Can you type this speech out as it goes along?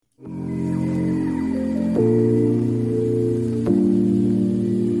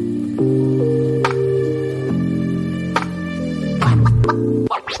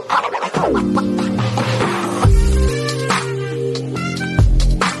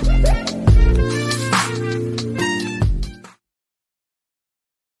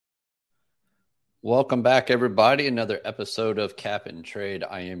Welcome back, everybody. Another episode of Cap and Trade.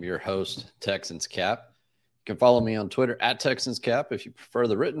 I am your host, Texans Cap. You can follow me on Twitter at Texans Cap. If you prefer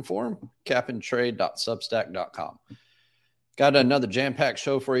the written form, capandtrade.substack.com. Got another jam-packed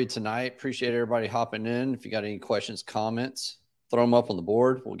show for you tonight. Appreciate everybody hopping in. If you got any questions, comments, throw them up on the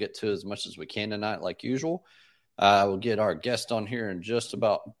board. We'll get to as much as we can tonight, like usual. We'll get our guest on here in just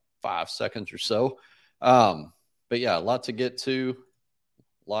about 5 seconds or so. But yeah, a lot to get to.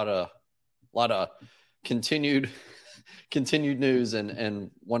 A lot of continued news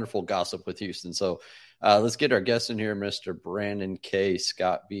and wonderful gossip with Houston. So let's get our guest in here, Mr. Brandon K.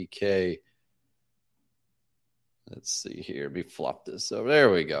 Scott BK. Let's see here. Let me flop this over. There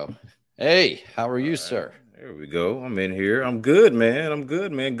we go. Hey, how are you, sir? There we go. I'm in here. I'm good, man.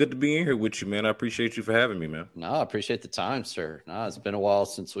 Good to be in here with you, man. I appreciate you for having me, man. No, I appreciate the time, sir. No, it's been a while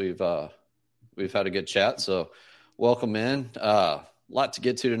since we've had a good chat. So welcome in. A lot to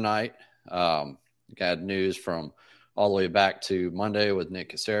get to tonight. Got news from all the way back to Monday with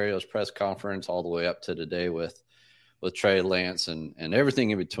Nick Casario's press conference, all the way up to today with Trey Lance and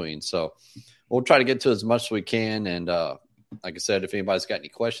everything in between. So we'll try to get to as much as we can. And like I said, if anybody's got any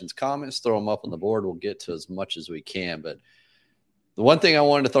questions, comments, throw them up on the board. We'll get to as much as we can. But the one thing I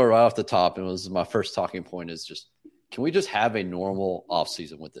wanted to throw right off the top, and it was my first talking point, is just, can we just have a normal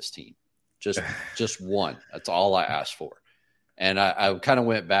offseason with this team? Just one. That's all I asked for. And I kind of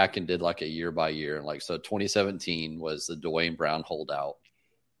went back and did like a year by year. And like, so 2017 was the Dwayne Brown holdout,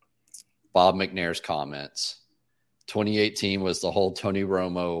 Bob McNair's comments. 2018 was the whole Tony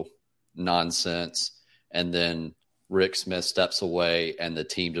Romo nonsense. And then Rick Smith steps away and the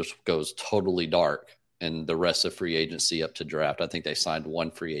team just goes totally dark. And the rest of free agency up to draft. I think they signed one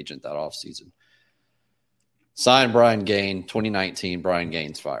free agent that offseason. Signed Brian Gaine. 2019, Brian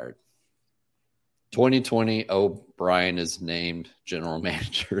Gaine's fired. 2020, O'Brien is named general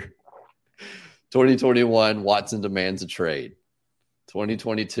manager. 2021, Watson demands a trade.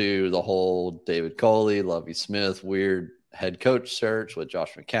 2022, the whole David Coley, Lovie Smith, weird head coach search with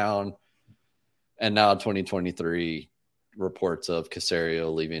Josh McCown. And now 2023, reports of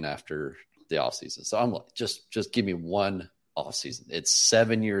Caserio leaving after the offseason. So I'm like, just give me one offseason. It's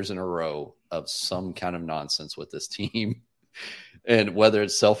 7 years in a row of some kind of nonsense with this team. And whether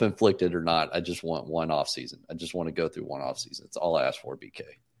it's self-inflicted or not, I just want one offseason. I just want to go through one offseason. It's all I ask for, BK.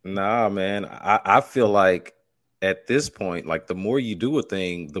 Nah, man. I feel like at this point, like the more you do a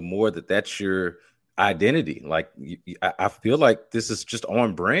thing, the more that's your identity. Like I feel like this is just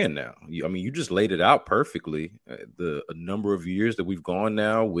on brand now. You just laid it out perfectly. A number of years that we've gone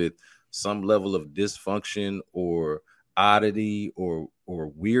now with some level of dysfunction or oddity or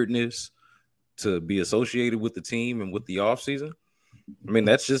weirdness to be associated with the team and with the offseason. I mean,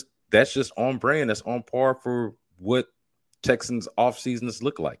 that's just on brand. That's on par for what Texans off seasons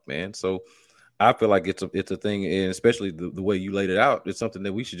look like, man. So I feel like it's a thing, and especially the way you laid it out, it's something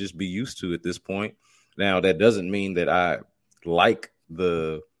that we should just be used to at this point. Now, that doesn't mean that I like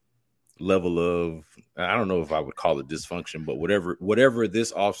the level of, I don't know if I would call it dysfunction, but whatever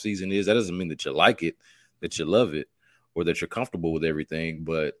this off season is, that doesn't mean that you like it, that you love it, or that you're comfortable with everything.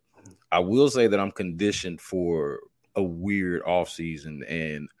 But I will say that I'm conditioned for a weird offseason,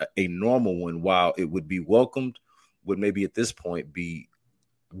 and a normal one, while it would be welcomed, would maybe at this point be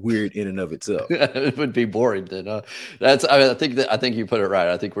weird in and of itself. It would be boring then. I think you put it right.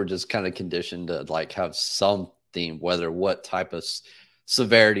 I think we're just kind of conditioned to like have some theme, whether what type of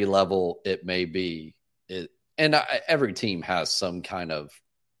severity level it may be. Every team has some kind of,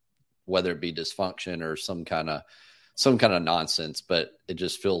 whether it be dysfunction or some kind of nonsense, but it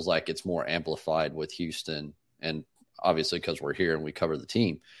just feels like it's more amplified with Houston. And obviously, because we're here and we cover the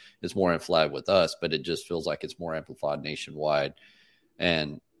team, it's more amplified with us, but it just feels like it's more amplified nationwide.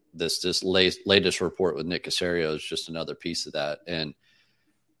 And this latest report with Nick Caserio is just another piece of that. And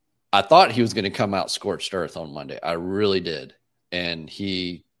I thought he was going to come out scorched earth on Monday. I really did. And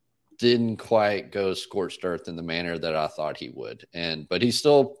he didn't quite go scorched earth in the manner that I thought he would. But he's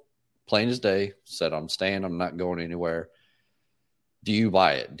still plain as day, said, I'm staying, I'm not going anywhere. Do you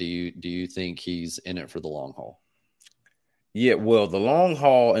buy it? Do you think he's in it for the long haul? Yeah, well, the long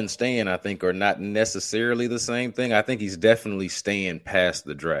haul and staying, I think, are not necessarily the same thing. I think he's definitely staying past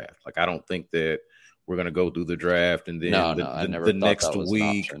the draft. Like, I don't think that we're going to go through the draft and then the next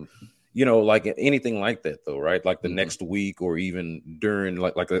week, like anything like that, though, right? Like the next week, or even during,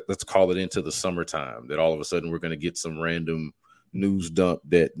 like let's call it into the summertime, that all of a sudden we're going to get some random news dump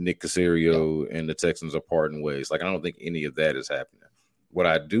that Nick Caserio and the Texans are parting ways. Like, I don't think any of that is happening. What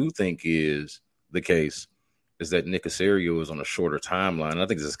I do think is the case is that Nick Caserio is on a shorter timeline. I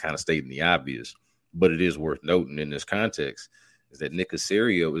think this is kind of stating the obvious, but it is worth noting in this context, is that Nick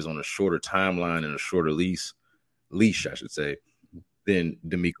Caserio is on a shorter timeline and a shorter leash, I should say, than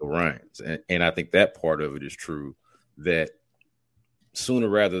D'Amico Ryans. And I think that part of it is true, that sooner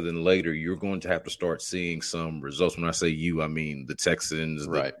rather than later, you're going to have to start seeing some results. When I say you, I mean the Texans,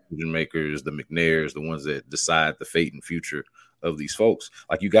 right, the decision makers, the McNairs, the ones that decide the fate and future of these folks.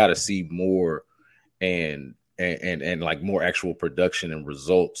 Like, you got to see more and like more actual production and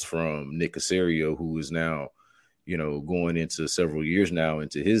results from Nick Caserio, who is now, going into several years now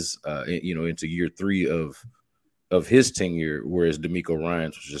into his, into year 3 of his tenure, whereas D'Amico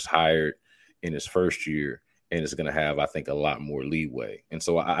Ryans was just hired in his first year and is going to have, I think, a lot more leeway. And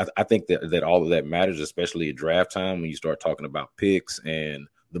so I think that all of that matters, especially at draft time when you start talking about picks and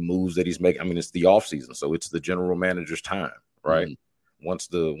the moves that he's making. I mean, it's the offseason, so it's the general manager's time, right? Mm-hmm.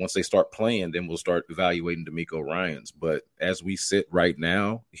 Once they start playing, then we'll start evaluating D'Amico Ryans. But as we sit right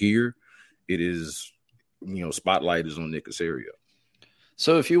now here, it is, spotlight is on Nick Caserio.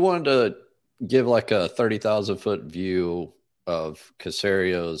 So if you wanted to give like a 30,000-foot view of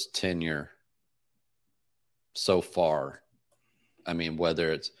Caserio's tenure so far, I mean,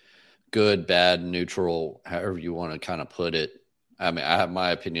 whether it's good, bad, neutral, however you want to kind of put it. I mean, I have my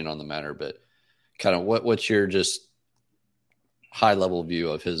opinion on the matter, but kind of what's your just high level view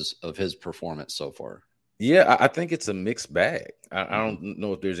of his performance so far? Yeah, I think it's a mixed bag. I don't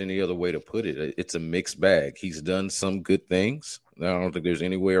know if there's any other way to put it. It's a mixed bag. He's done some good things. I don't think there's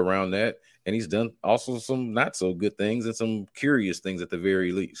any way around that. And he's done also some not so good things and some curious things at the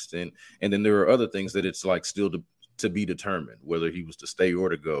very least. And then there are other things that it's like still to be determined whether he was to stay or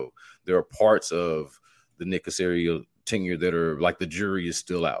to go. There are parts of the Nick Caserio tenure that are like the jury is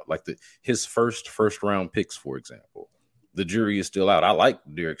still out. Like his first round picks, for example. The jury is still out. I like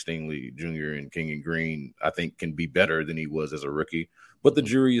Derek Stingley Jr. and Kenyon Green. I think can be better than he was as a rookie. But the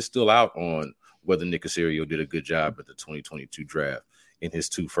jury is still out on whether Nick Caserio did a good job at the 2022 draft in his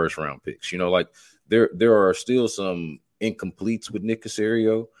 2 first-round picks. Like there are still some incompletes with Nick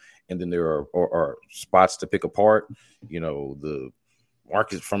Caserio, and then there are spots to pick apart. The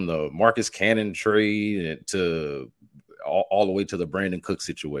Marcus Cannon trade to all the way to the Brandon Cook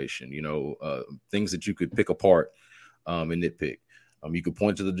situation. Things that you could pick apart. And nitpick. You could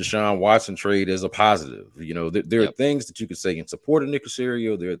point to the Deshaun Watson trade as a positive. There are things that you could say in support of Nick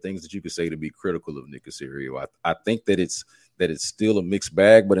Caserio. There are things that you could say to be critical of Nick Caserio. I think that it's still a mixed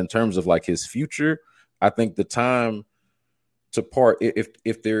bag, but in terms of like his future, I think the time to part,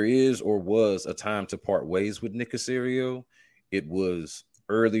 if there is or was a time to part ways with Nick Caserio, it was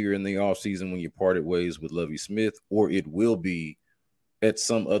earlier in the offseason when you parted ways with Lovie Smith, or it will be at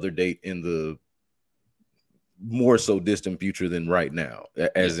some other date in the more so distant future than right now,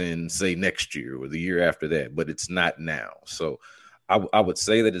 as in say next year or the year after that, but it's not now. So I would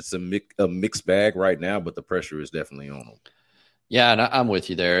say that it's a mixed bag right now, but the pressure is definitely on him. Yeah, and I'm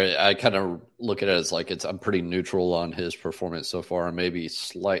with you there. I kind of look at it as like I'm pretty neutral on his performance so far, and maybe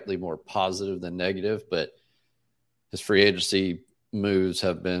slightly more positive than negative, but his free agency moves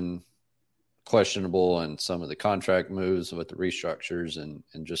have been questionable, and some of the contract moves with the restructures and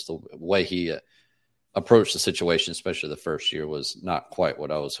just the way he approached the situation, especially the first year, was not quite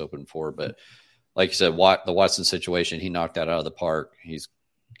what I was hoping for. But like you said, the Watson situation, he knocked that out of the park. He's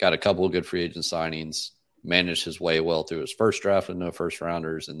got a couple of good free agent signings, managed his way well through his first draft with no first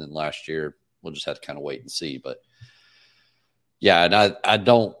rounders. And then last year, we'll just have to kind of wait and see. But yeah, and I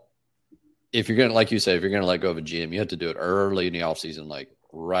don't, if you're going to, like you say, if you're going to let go of a GM, you have to do it early in the offseason, like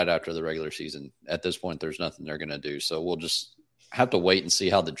right after the regular season. At this point, there's nothing they're going to do. So we'll just have to wait and see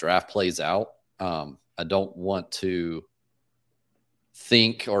how the draft plays out. I don't want to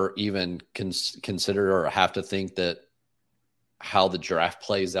think or even consider or have to think that how the draft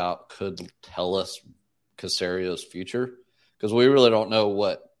plays out could tell us Caserio's future, because we really don't know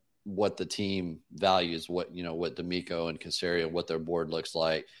what the team values, what D'Amico and Caserio, what their board looks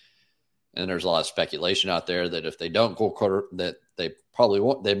like. And there's a lot of speculation out there that if they don't go that they probably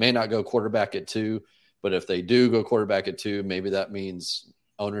won't, they may not go quarterback at 2, but if they do go quarterback at 2, maybe that means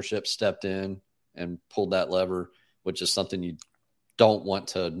ownership stepped in and pulled that lever, which is something you don't want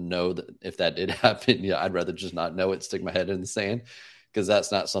to know that if that did happen. Yeah, I'd rather just not know it, stick my head in the sand, because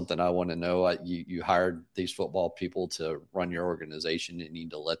that's not something I want to know. You hired these football people to run your organization. You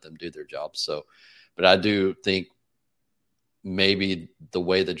need to let them do their job. So, but I do think maybe the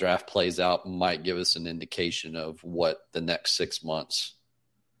way the draft plays out might give us an indication of what the next 6 months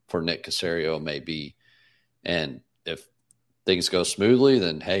for Nick Caserio may be. And if things go smoothly,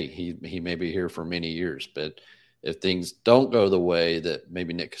 then hey, he may be here for many years. But if things don't go the way that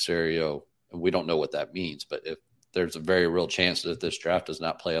maybe Nick Caserio, and we don't know what that means, but if there's a very real chance that if this draft does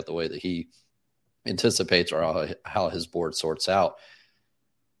not play out the way that he anticipates or how his board sorts out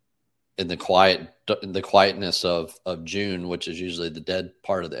in the quietness of June, which is usually the dead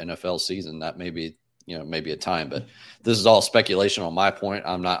part of the NFL season. That may be a time, but this is all speculation on my point.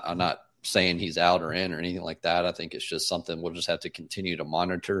 I'm not saying he's out or in or anything like that. I think it's just something we'll just have to continue to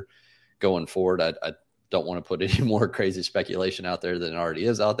monitor going forward. I don't want to put any more crazy speculation out there than it already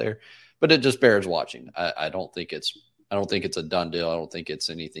is out there, but it just bears watching. I don't think it's a done deal. I don't think it's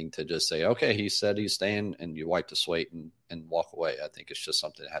anything to just say, okay, he said he's staying, and you wipe the slate and walk away. I think it's just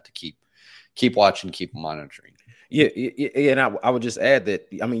something to have to keep watching, keep monitoring. Yeah, and I would just add that,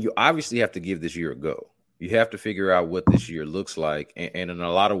 I mean, you obviously have to give this year a go. You have to figure out what this year looks like. And in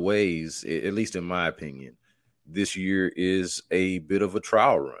a lot of ways, at least in my opinion, this year is a bit of a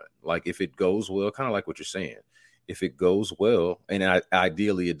trial run. Like, if it goes well, kind of like what you're saying, if it goes well, and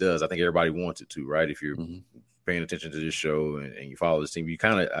ideally it does, I think everybody wants it to, right? If you're paying attention to this show and you follow this team, you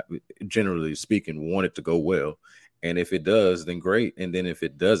kind of, generally speaking, want it to go well. And if it does, then great. And then if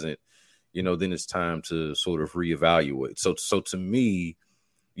it doesn't, then it's time to sort of reevaluate. So to me,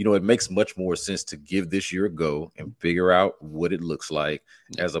 it makes much more sense to give this year a go and figure out what it looks like,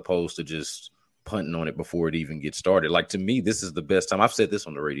 as opposed to just punting on it before it even gets started. Like, to me, this is the best time. I've said this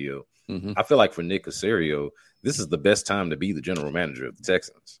on the radio. I feel like for Nick Caserio, this is the best time to be the general manager of the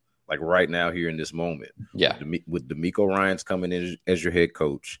Texans. Like, right now, here in this moment. Yeah. With DeMeco Ryans coming in as your head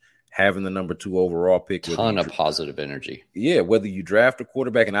coach, having the number 2 overall pick. Ton of positive energy. Yeah, whether you draft a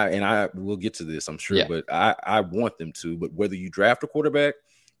quarterback, and I will get to this, I'm sure, but I want them to. But whether you draft a quarterback,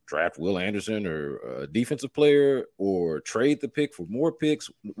 draft Will Anderson or a defensive player, or trade the pick for more picks,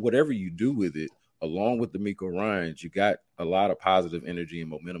 whatever you do with it, along with DeMeco Ryans, you got a lot of positive energy and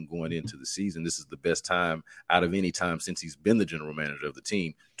momentum going into the season. This is the best time out of any time since he's been the general manager of the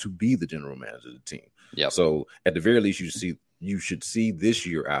team to be the general manager of the team. Yeah. So at the very least, you should see this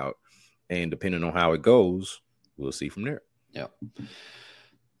year out, and depending on how it goes, we'll see from there. Yeah.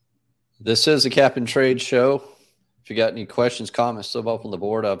 This is a Cap and Trade show. If you got any questions, comments, still up on the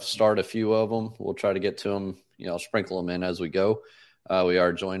board, I've started a few of them. We'll try to get to them, sprinkle them in as we go. We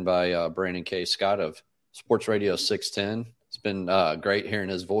are joined by Brandon K. Scott of Sports Radio 610. It's been great hearing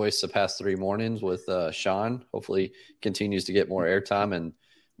his voice the past 3 mornings with Sean. Hopefully continues to get more airtime and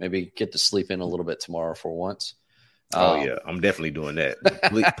maybe get to sleep in a little bit tomorrow for once. Yeah, I'm definitely doing that.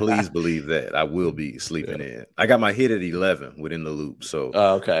 Please believe that. I will be sleeping in. I got my hit at 11 within the loop, so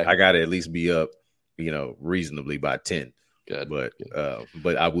okay. I got to at least be up, reasonably by 10. Good. But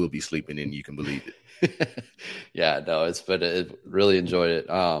I will be sleeping in. You can believe it. Yeah, no, it really enjoyed it.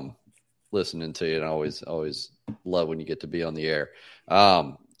 Listening to you, and I always love when you get to be on the air.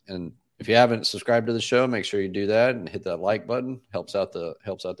 And if you haven't subscribed to the show, make sure you do that and hit that like button. Helps out the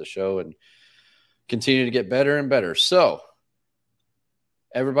show and continue to get better and better. So,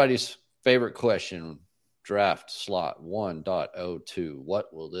 everybody's favorite question, draft slot 1.02.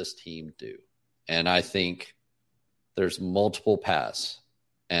 What will this team do? And I think there's multiple paths.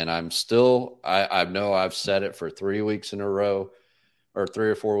 And I know I've said it for 3 weeks in a row, or 3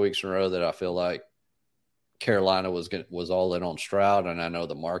 or 4 weeks in a row, that I feel like Carolina was all in on Stroud. And I know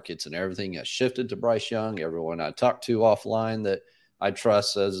the markets and everything has shifted to Bryce Young. Everyone I talked to offline that I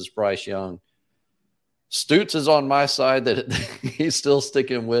trust says it's Bryce Young. Stutz is on my side that he's still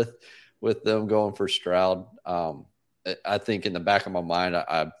sticking with them going for Stroud. I think in the back of my mind,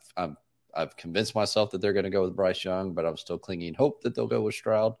 I've convinced myself that they're going to go with Bryce Young, but I'm still clinging hope that they'll go with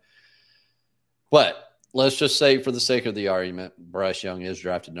Stroud. But let's just say, for the sake of the argument, Bryce Young is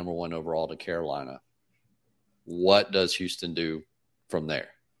drafted number 1 overall to Carolina. What does Houston do from there?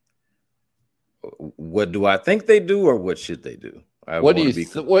 What do I think they do, or what should they do? What do you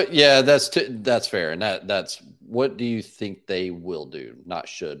yeah, that's fair. And that's what do you think they will do? Not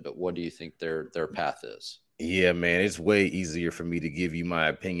should, but what do you think their path is? Yeah, man, it's way easier for me to give you my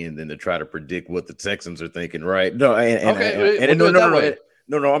opinion than to try to predict what the Texans are thinking, right? No, no, I'm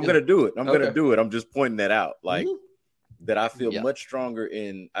going to do it. I'm going to do it. I'm just pointing that out, like that I feel much stronger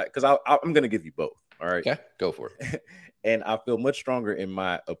in, because I'm going to give you both. All right, okay, go for it. And I feel much stronger in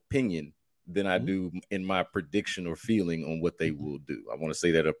my opinion than I do in my prediction or feeling on what they will do. I want to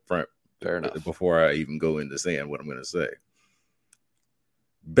say that up front. Fair enough. Before I even go into saying what I'm going to say.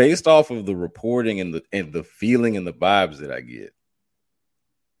 Based off of the reporting and the feeling and the vibes that I get,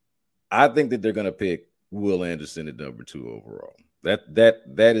 I think that they're going to pick Will Anderson at number 2 overall.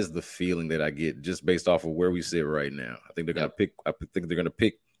 That is the feeling that I get just based off of where we sit right now. I think they're going to pick. I think they're going to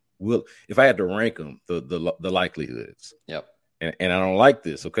pick Will. If I had to rank them, the likelihoods. Yep. And I don't like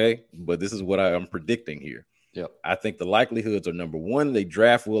this, okay? But this is what I'm predicting here. Yep. I think the likelihoods are number 1, they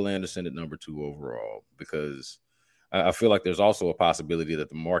draft Will Anderson at number 2 overall, because I feel like there's also a possibility that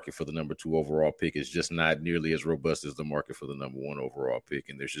the market for the number 2 overall pick is just not nearly as robust as the market for the number 1 overall pick.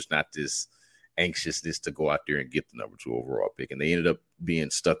 And there's just not this anxiousness to go out there and get the number 2 overall pick. And they ended up being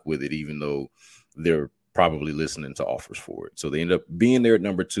stuck with it, even though they're probably listening to offers for it. So they end up being there at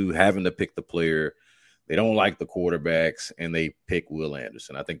number 2, having to pick the player. They don't like the quarterbacks, and they pick Will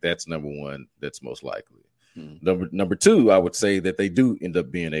Anderson. I think that's number 1. That's most likely. Number 2, I would say that they do end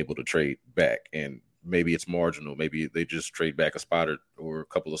up being able to trade back, and maybe it's marginal. Maybe they just trade back a spot or a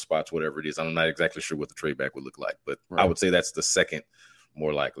couple of spots, whatever it is. I'm not exactly sure what the trade back would look like, but I would say that's the second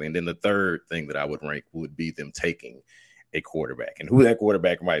more likely. And then the third thing that I would rank would be them taking a quarterback. And who that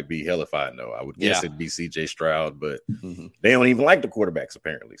quarterback might be, hell if I know. I would guess it'd be C.J. Stroud, but they don't even like the quarterbacks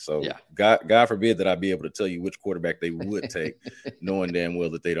apparently. So God forbid that I'd be able to tell you which quarterback they would take, knowing damn well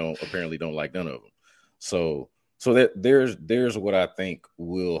that they don't like none of them. So that there's what I think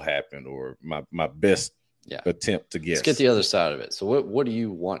will happen, or my best attempt to guess. Let's get the other side of it. So what do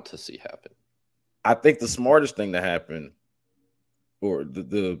you want to see happen? I think the smartest thing to happen, or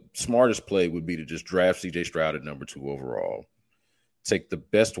the smartest play, would be to just draft C.J. Stroud at number 2 overall. Take the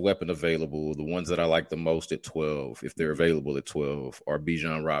best weapon available, the ones that I like the most at 12, if they're available at 12, are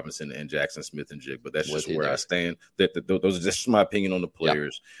Bijan Robinson and Jackson Smith-Njigba. But that's just where I stand. Those are just my opinion on the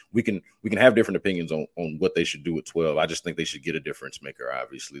players. We can have different opinions on what they should do at 12. I just think they should get a difference maker,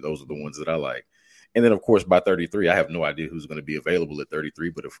 obviously. Those are the ones that I like. And then, of course, by 33, I have no idea who's going to be available at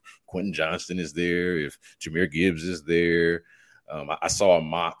 33. But if Quentin Johnston is there, if Jahmyr Gibbs is there, I saw a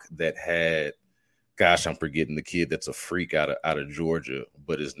mock that had, gosh, I'm forgetting the kid that's a freak out of Georgia,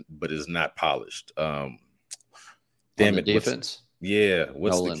 but is not polished. Damn it, defense.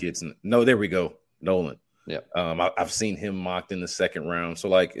 What's Nolan. The kid's? No, there we go, Nolan. Yeah. I've seen him mocked in the second round. So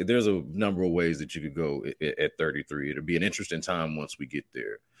like, there's a number of ways that you could go at 33. It'll be an interesting time once we get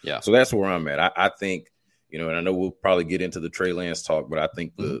there. Yeah. So that's where I'm at. I think, and I know we'll probably get into the Trey Lance talk, but I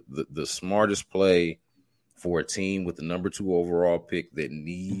think the smartest play for a team with the number 2 overall pick that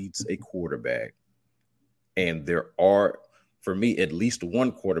needs a quarterback, and there are, for me, at least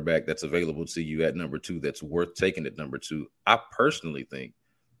one quarterback that's available to you at number 2 that's worth taking at number 2. I personally think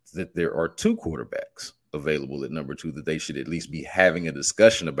that there are 2 quarterbacks available at number 2 that they should at least be having a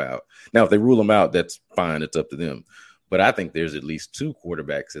discussion about. Now, if they rule them out, that's fine. It's up to them. But I think there's at least 2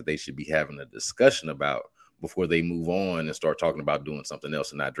 quarterbacks that they should be having a discussion about before they move on and start talking about doing something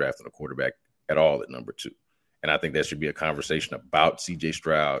else and not drafting a quarterback at all at number 2. And I think that should be a conversation about C.J.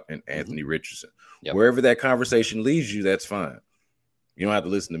 Stroud and Anthony Richardson. Yep. Wherever that conversation leads you, that's fine. You don't have to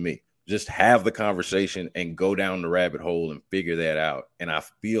listen to me. Just have the conversation and go down the rabbit hole and figure that out. And I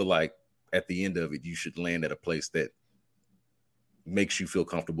feel like at the end of it, you should land at a place that makes you feel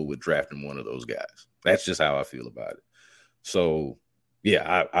comfortable with drafting one of those guys. That's just how I feel about it. So,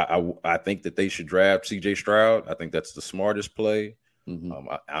 yeah, I think that they should draft C.J. Stroud. I think that's the smartest play.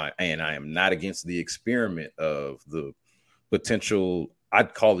 I am not against the experiment of the potential.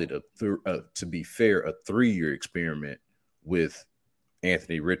 I'd call it to be fair, a 3-year experiment with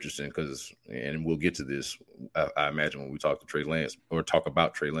Anthony Richardson, because, and we'll get to this, I imagine, when we talk to Trey Lance or talk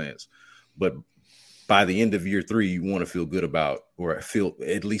about Trey Lance. But by the end of year 3, you want to feel good about, or feel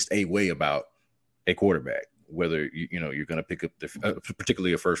at least a way about, a quarterback. Whether you're going to pick up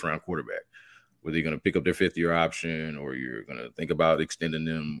particularly a first-round quarterback. Whether you're going to pick up their 5th-year option, or you're going to think about extending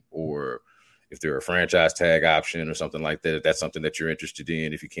them, or if they're a franchise tag option or something like that, if that's something that you're interested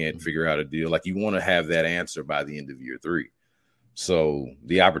in, if you can't figure out a deal, like, you want to have that answer by the end of year 3. So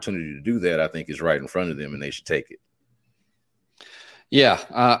the opportunity to do that, I think, is right in front of them, and they should take it. Yeah,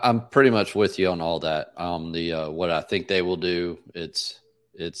 I'm pretty much with you on all that. What I think they will do, it's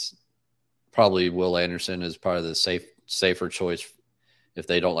probably Will Anderson is probably the safer choice if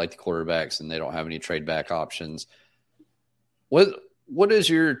they don't like the quarterbacks and they don't have any trade back options. What is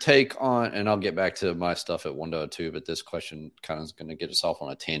your take on, and I'll get back to my stuff at 1-2, but this question kind of is going to get us off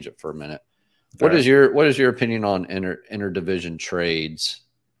on a tangent for a minute. What is your opinion on interdivision trades,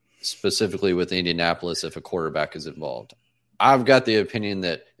 specifically with Indianapolis, if a quarterback is involved? I've got the opinion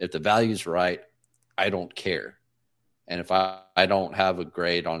that if the value's right, I don't care. And if I don't have a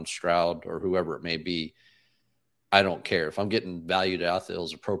grade on Stroud or whoever it may be, I don't care. If I'm getting valued out that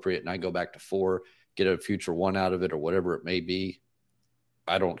is appropriate and I go back to 4, get a future 1 out of it or whatever it may be,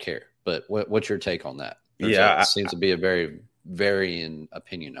 I don't care. But what's your take on that? It seems to be a very varying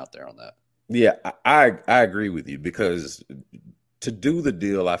opinion out there on that. Yeah, I agree with you, because to do the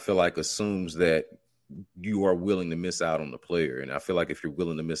deal, I feel like assumes that you are willing to miss out on the player. And I feel like if you're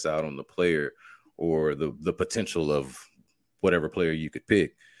willing to miss out on the player or the potential of whatever player you could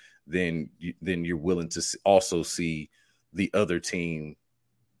pick, then you're willing to also see the other team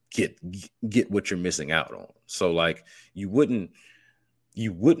get what you're missing out on. So like you wouldn't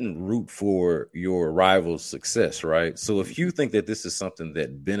root for your rival's success, right? So if you think that this is something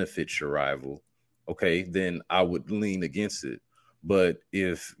that benefits your rival, okay, then I would lean against it. But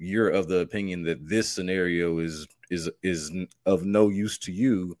if you're of the opinion that this scenario is of no use to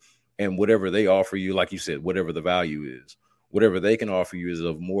you, and whatever they offer you, like you said, whatever the value is, whatever they can offer you is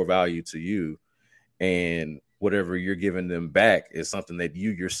of more value to you, and whatever you're giving them back is something that you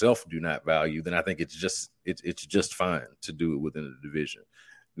yourself do not value, then I think it's just fine to do it within the division.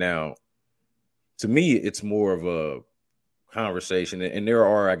 Now, to me, it's more of a conversation, and there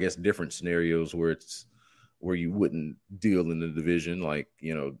are, I guess, different scenarios where you wouldn't deal in the division. Like,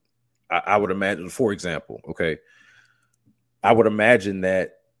 you know, I would imagine, for example, okay, I would imagine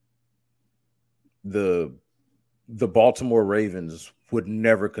that the Baltimore Ravens would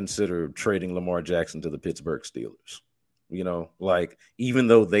never consider trading Lamar Jackson to the Pittsburgh Steelers. You know, like, even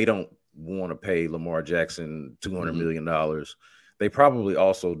though they don't want to pay Lamar Jackson $200 million, they probably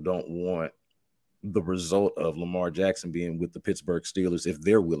also don't want the result of Lamar Jackson being with the Pittsburgh Steelers if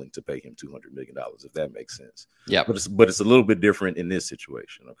they're willing to pay him $200 million, if that makes sense. Yeah. But it's a little bit different in this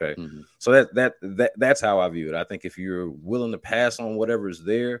situation. Okay. So that's how I view it. I think if you're willing to pass on whatever's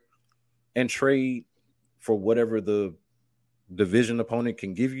there and trade for whatever the division opponent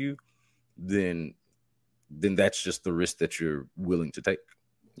can give you, then that's just the risk that you're willing to take.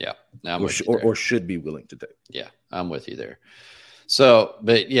 Yeah. Or should be willing to take. Yeah, I'm with you there. So,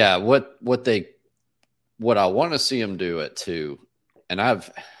 but yeah, what I want to see them do it too, and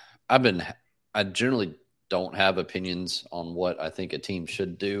I generally don't have opinions on what I think a team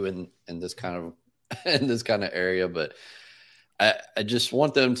should do in this kind of area, but I just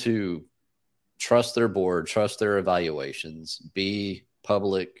want them to trust their board, trust their evaluations, be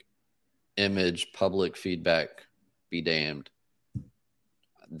public image, public feedback, be damned.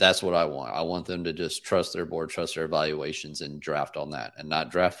 That's what I want. I want them to just trust their board, trust their evaluations, and draft on that, and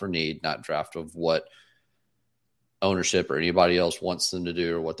not draft for need, not draft of what ownership or anybody else wants them to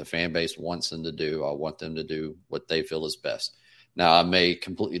do or what the fan base wants them to do. I want them to do what they feel is best. Now, I may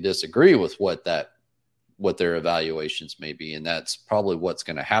completely disagree with what their evaluations may be, and that's probably what's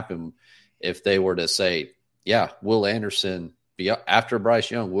going to happen if they were to say, yeah, Will Anderson, after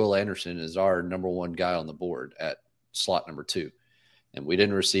Bryce Young, Will Anderson is our number one guy on the board at slot number 2. And we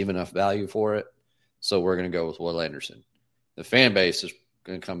didn't receive enough value for it, so we're going to go with Will Anderson. The fan base is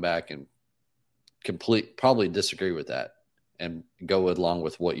going to come back and probably disagree with that and go along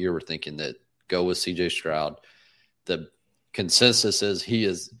with what you were thinking, that go with C.J. Stroud. The consensus is he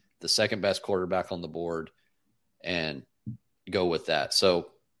is the second best quarterback on the board, and go with that. So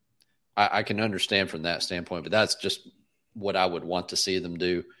I can understand from that standpoint, but that's just what I would want to see them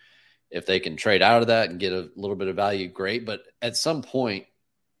do. If they can trade out of that and get a little bit of value, great. But at some point,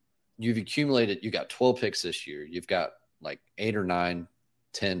 you've accumulated, you got 12 picks this year. You've got like 8 or 9,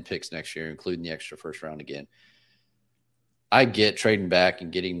 10 picks next year, including the extra first round again. I get trading back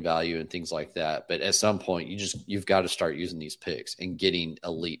and getting value and things like that. But at some point, you've got to start using these picks and getting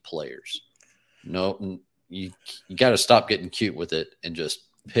elite players. No, you got to stop getting cute with it and just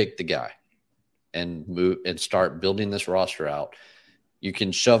pick the guy and move and start building this roster out. You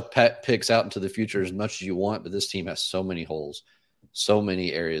can shove picks out into the future as much as you want, but this team has so many holes, so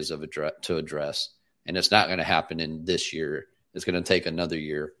many areas to address, and it's not going to happen in this year. It's going to take another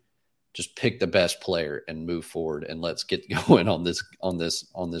year. Just pick the best player and move forward, and let's get going on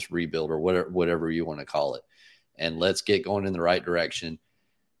this rebuild, or whatever you want to call it, and let's get going in the right direction.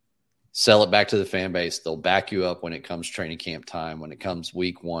 Sell it back to the fan base. They'll back you up when it comes training camp time. When it comes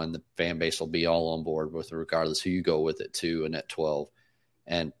week 1, the fan base will be all on board with regardless who you go with at 2 and at 12.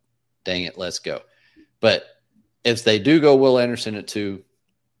 And dang it, let's go. But if they do go Will Anderson at 2,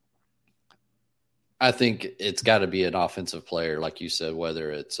 I think it's got to be an offensive player, like you said,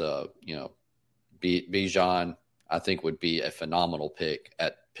 whether it's, Bijan, I think would be a phenomenal pick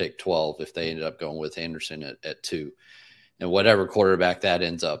at pick 12 if they ended up going with Anderson at 2. And whatever quarterback that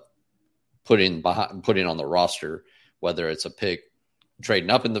ends up putting on the roster, whether it's a pick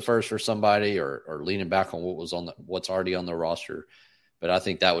trading up in the first for somebody or leaning back on what's already on the roster. But I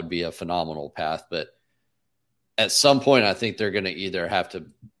think that would be a phenomenal path. But at some point, I think they're going to either have to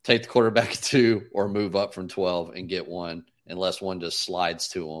take the quarterback at 2 or move up from 12 and get one, unless one just slides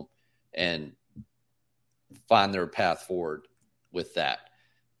to them and find their path forward with that.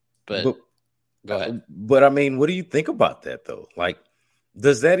 But go ahead. But I mean, what do you think about that though? Like,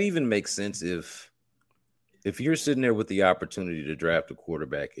 does that even make sense if you're sitting there with the opportunity to draft a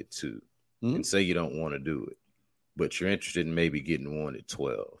quarterback at 2 and say you don't want to do it, but you're interested in maybe getting one at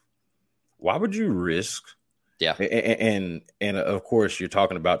 12? Why would you risk Yeah. And of course you're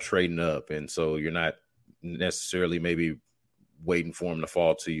talking about trading up, and so you're not necessarily maybe waiting for him to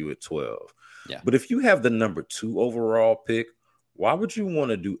fall to you at 12. Yeah. But if you have the number 2 overall pick, why would you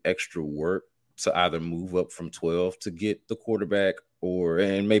want to do extra work to either move up from 12 to get the quarterback,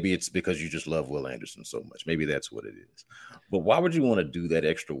 and maybe it's because you just love Will Anderson so much. Maybe that's what it is. But why would you want to do that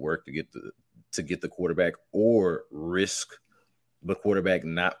extra work to get the quarterback, or risk the quarterback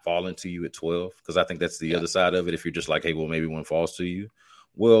not falling to you at 12? Because I think that's the other side of it. If you're just like, hey, well, maybe one falls to you.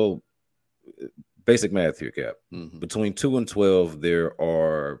 Well, basic math here, Cap. Mm-hmm. Between 2 and 12, there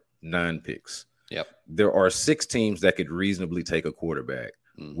are 9 picks. Yep. There are 6 teams that could reasonably take a quarterback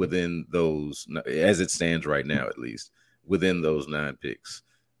within those, as it stands right now, at least, within those 9 picks.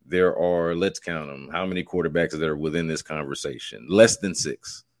 There are, let's count them, how many quarterbacks that are within this conversation? Less than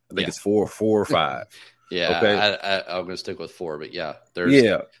 6. I think it's 4 or 5. Yeah, okay. I'm going to stick with 4, but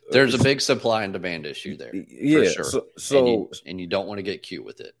there's a big supply and demand issue there. Yeah, for sure. So and you don't want to get cute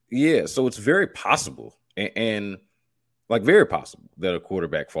with it. Yeah, so it's very possible, and like very possible that a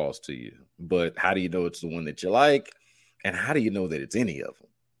quarterback falls to you. But how do you know it's the one that you like, and how do you know that it's any of them?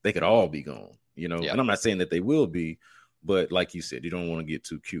 They could all be gone, And I'm not saying that they will be, but like you said, you don't want to get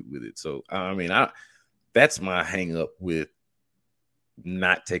too cute with it. So I mean, that's my hang up with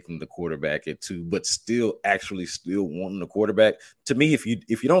not taking the quarterback at 2, but still wanting the quarterback. To me, if you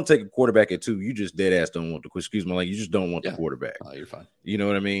don't take a quarterback at 2, you just dead ass don't want you just don't want the quarterback. Oh, you're fine. You know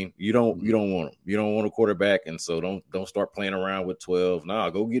what I mean? You don't want him. You don't want a quarterback, and so don't start playing around with 12. Nah,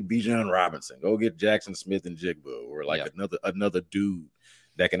 go get Bijan Robinson. Go get Jackson Smith and Jigba, or like another dude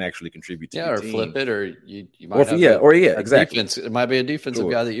that can actually contribute to the team. Flip it, or you might exactly. Defense. It might be a defensive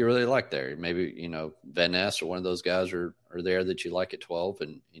guy that you really like there. Maybe Van Ness or one of those guys are there that you like at 12,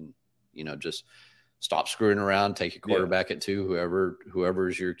 and just stop screwing around. Take a quarterback at 2. Whoever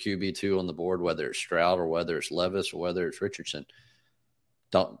is your QB2 on the board, whether it's Stroud or whether it's Levis or whether it's Richardson.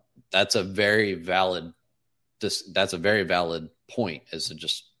 That's a very valid point, is to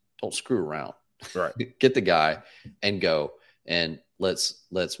just don't screw around. Right. Get the guy and go, and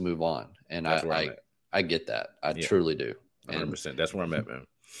let's move on. And I get that. I truly do. 100%. That's where I'm at, man.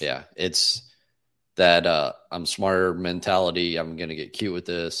 Yeah. It's that I'm smarter mentality. I'm going to get cute with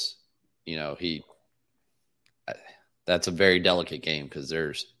this. That's a very delicate game, because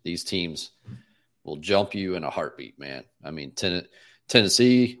these teams will jump you in a heartbeat, man. I mean,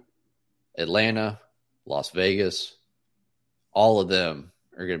 Tennessee, Atlanta, Las Vegas, all of them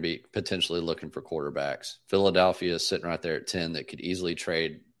are going to be potentially looking for quarterbacks. Philadelphia is sitting right there at 10 that could easily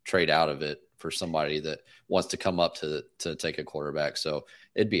trade out of it for somebody that wants to come up to take a quarterback. So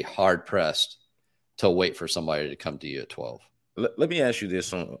it'd be hard pressed to wait for somebody to come to you at 12. Let me ask you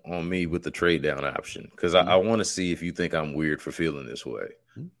this on me with the trade down option, because I want to see if you think I'm weird for feeling this way.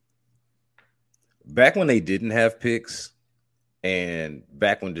 Mm-hmm. Back when they didn't have picks, and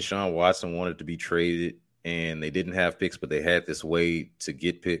back when Deshaun Watson wanted to be traded and they didn't have picks, but they had this way to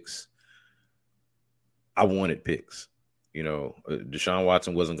get picks, I wanted picks. Deshaun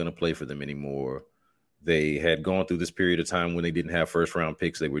Watson wasn't going to play for them anymore. They had gone through this period of time when they didn't have first round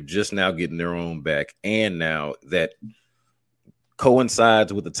picks. They were just now getting their own back. And now that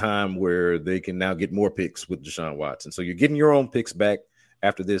coincides with the time where they can now get more picks with Deshaun Watson. So you're getting your own picks back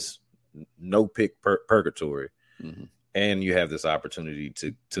after this no pick purgatory. Mm-hmm. And you have this opportunity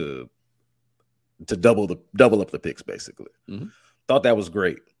to double up the picks, basically. Mm-hmm. Thought that was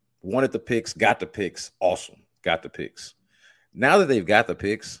great. Wanted the picks, got the picks. Awesome. Got the picks. Now that they've got the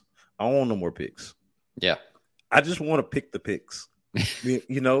picks, I want no more picks. Yeah. I just want to pick the picks.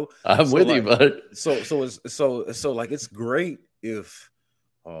 I'm with you, bud. So like, it's great if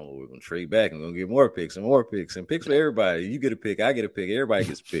we're gonna trade back and we're gonna get more picks and picks for everybody. You get a pick, I get a pick, everybody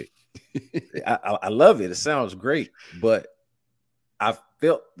gets a pick. I love it. It sounds great, but I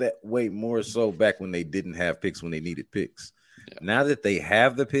felt that way more so back when they didn't have picks, when they needed picks. Yeah. Now that they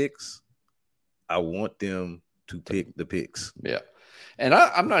have the picks, I want them to pick the picks. Yeah. And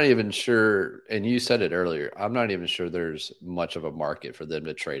I'm not even sure, and you said it earlier, I'm not even sure there's much of a market for them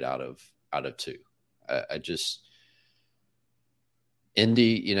to trade out of 2. I just,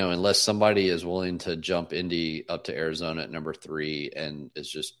 Indy, unless somebody is willing to jump Indy up to Arizona at number 3 and is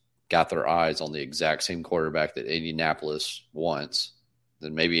just got their eyes on the exact same quarterback that Indianapolis wants,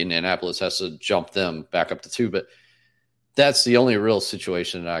 then maybe Indianapolis has to jump them back up to 2. But that's the only real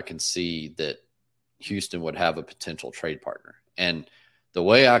situation that I can see that Houston would have a potential trade partner. And the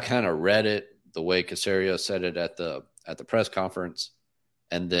way I kind of read it, the way Caserio said it at the press conference,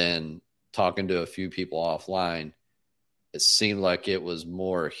 and then talking to a few people offline, it seemed like it was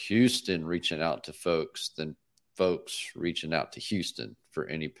more Houston reaching out to folks than folks reaching out to Houston for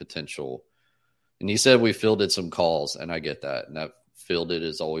any potential, And he said we fielded some calls, and I get that. And that fielded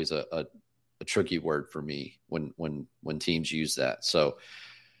is always a tricky word for me when teams use that. So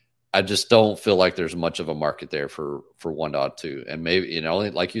I just don't feel like there's much of a market there for 1.2. And maybe, only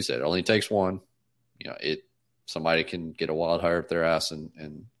like you said, it only takes one. Somebody can get a wild hire up their ass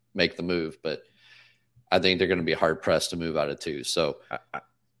and make the move, but I think they're going to be hard pressed to move out of 2. So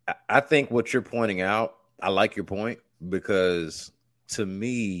I think what you're pointing out, I like your point, because to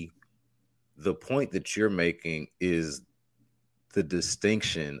me, the point that you're making is the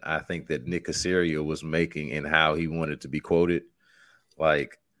distinction I think that Nick Caserio was making in how he wanted to be quoted.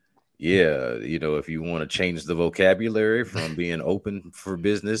 Like, yeah, if you want to change the vocabulary from being open for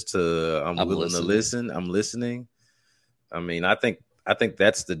business to I'm willing to listen, I'm listening. I mean, I think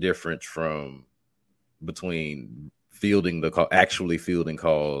that's the difference between fielding the call, actually fielding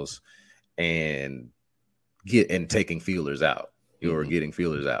calls, and taking feelers out or getting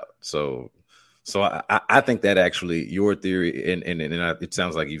feelers out. So I think that actually your theory, and it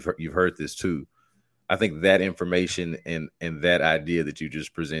sounds like you've heard this too. I think that information and that idea that you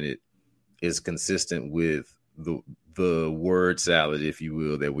just presented is consistent with the word salad, if you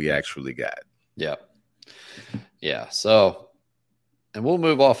will, that we actually got. Yeah. Yeah. So, and we'll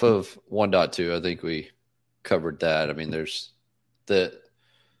move off of 1.2. I think we covered that. I mean, there's the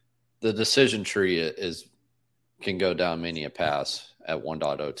decision tree can go down many a pass at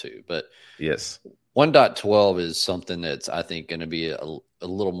 1.02, but yes, 1.12 is something that's, I think, going to be a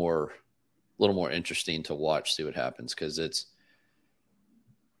little more interesting to watch, see what happens. Cause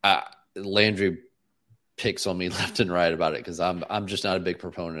Landry picks on me left and right about it, cause I'm just not a big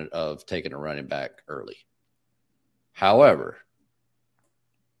proponent of taking a running back early. However,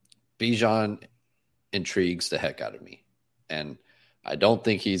 Bijan intrigues the heck out of me, and I don't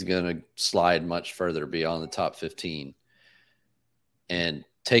think he's going to slide much further beyond the top 15. And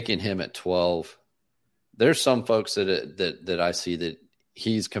taking him at 12, there's some folks that I see that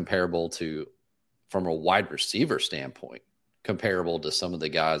he's comparable to, from a wide receiver standpoint, comparable to some of the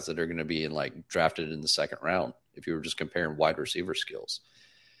guys that are going to be drafted in the second round. If you were just comparing wide receiver skills,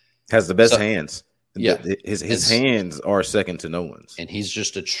 has the best hands. Yeah, his hands are second to no one's, and he's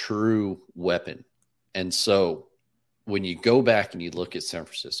just a true weapon. And so when you go back and you look at San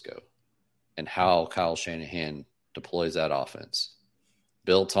Francisco and how Kyle Shanahan deploys that offense,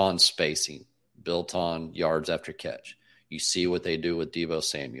 built on spacing, built on yards after catch, you see what they do with Deebo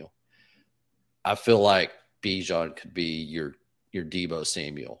Samuel. I feel like Bijan could be your Deebo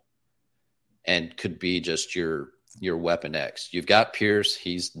Samuel and could be just your weapon X. You've got Pierce.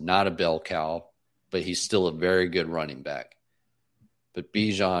 He's not a bell cow, but he's still a very good running back. But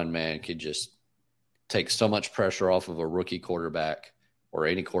Bijan, man, could just take so much pressure off of a rookie quarterback, or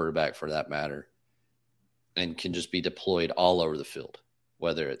any quarterback for that matter, and can just be deployed all over the field,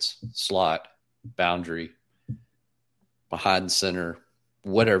 whether it's slot, boundary, behind center,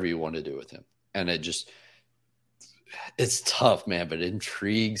 whatever you want to do with him. And it's tough, man, but it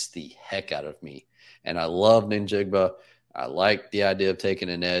intrigues the heck out of me. And I love Ninjigba. I like the idea of taking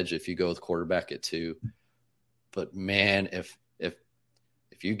an edge if you go with quarterback at 2. But man, if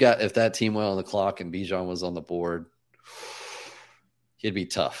that team went on the clock and Bijan was on the board, it'd be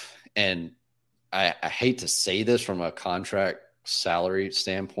tough. And I hate to say this from a contract salary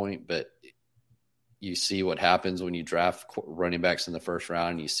standpoint, but you see what happens when you draft running backs in the first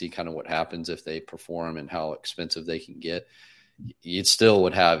round. And you see kind of what happens if they perform and how expensive they can get. You'd still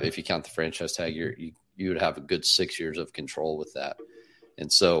would have, if you count the franchise tag, you would have a good 6 years of control with that.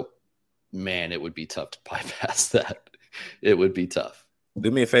 And so, man, it would be tough to bypass that. It would be tough. Do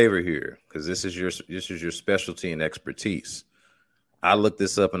me a favor here, because this is your specialty and expertise. I looked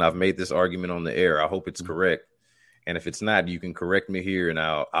this up and I've made this argument on the air. I hope it's correct. And if it's not, you can correct me here, and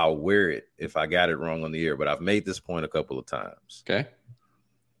I'll wear it if I got it wrong on the air. But I've made this point a couple of times. Okay.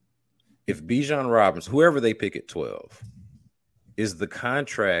 If Bijan Robinson, whoever they pick at 12, is the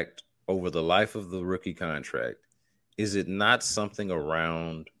contract over the life of the rookie contract, is it not something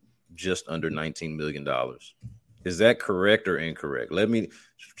around just under $19 million? Is that correct or incorrect?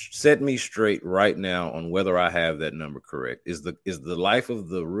 Set me straight right now on whether I have that number correct. Is the life of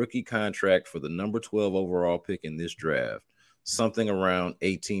the rookie contract for the number 12 overall pick in this draft something around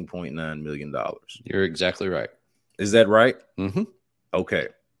 $18.9 million? You're exactly right. Is that right? Mm-hmm. Okay.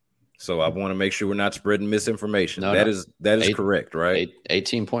 So I want to make sure we're not spreading misinformation. That is correct, right?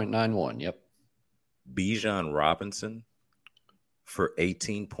 18.91. Yep. Bijan Robinson for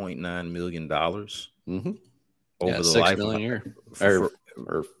 $18.9 million. Mm-hmm. Over the 6 life million a year,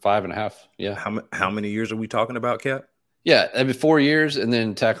 or 5.5. Yeah. How many years are we talking about, Cap? Yeah, I mean 4 years, and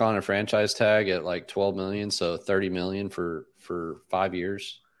then tack on a franchise tag at like $12 million, so $30 million for 5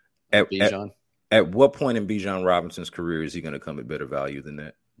 years. Bijan. At what point in Bijan Robinson's career is he going to come at better value than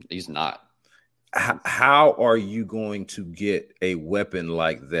that? He's not. How are you going to get a weapon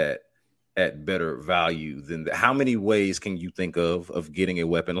like that at better value than that? How many ways can you think of getting a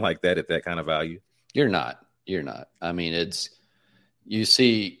weapon like that at that kind of value? You're not. I mean, you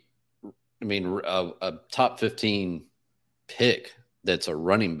see, I mean, a top 15 pick that's a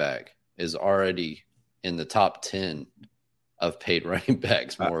running back is already in the top 10 of paid running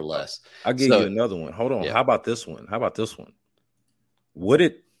backs, more or less. I'll give you another one. Hold on. Yeah. How about this one? What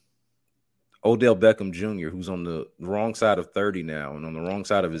did Odell Beckham Jr., who's on the wrong side of 30 now and on the wrong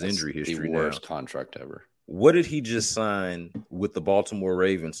side of his injury history the worst contract ever. What did he just sign with the Baltimore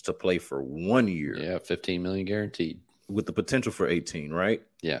Ravens to play for 1 year? Yeah, $15 million guaranteed. With the potential for 18, right?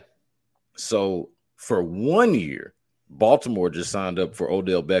 Yeah. So for 1 year, Baltimore just signed up for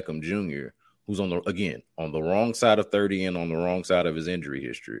Odell Beckham Jr., who's on the wrong side of 30 and on the wrong side of his injury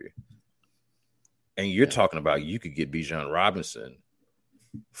history. And you're talking about you could get Bijan Robinson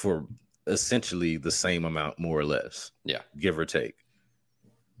for essentially the same amount, more or less. Yeah. Give or take.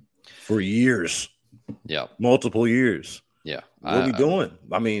 For years. Yeah. Multiple years. Yeah. What are we doing?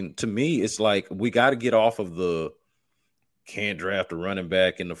 I mean, to me, it's like we got to get off of the can't draft a running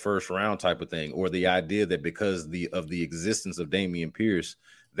back in the first round type of thing, or the idea that because of the existence of Dameon Pierce,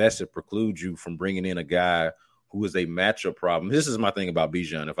 that should preclude you from bringing in a guy who is a matchup problem. This is my thing about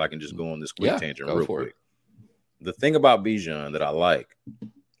Bijan, if I can just go on this quick tangent real quick. The thing about Bijan that I like,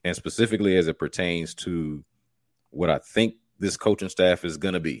 and specifically as it pertains to what I think this coaching staff is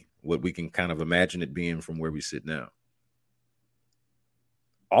going to be, what we can kind of imagine it being from where we sit now.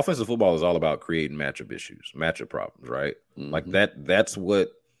 Offensive football is all about creating matchup issues, matchup problems, right? Mm-hmm. Like that's what,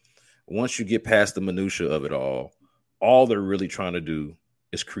 once you get past the minutia of it all they're really trying to do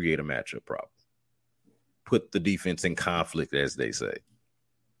is create a matchup problem. Put the defense in conflict, as they say.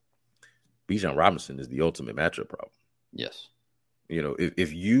 Bijan Robinson is the ultimate matchup problem. Yes. You know,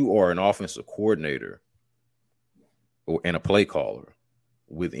 if you are an offensive coordinator and a play caller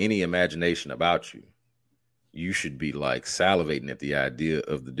with any imagination about you, you should be like salivating at the idea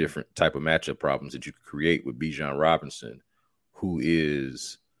of the different type of matchup problems that you could create with Bijan Robinson, who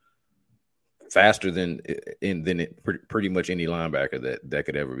is faster than pretty much any linebacker that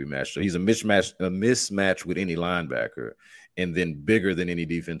could ever be matched. So he's a mismatch with any linebacker, and then bigger than any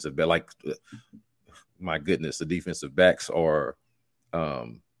defensive back. Like, my goodness, the defensive backs are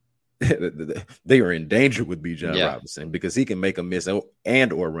they are in danger with Bijan Robinson because he can make a miss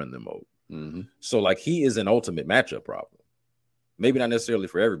and or run them over. Mm-hmm. So, like, he is an ultimate matchup problem. Maybe not necessarily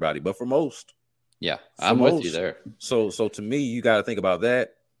for everybody, but for most. Yeah, I'm with you there. So to me, you got to think about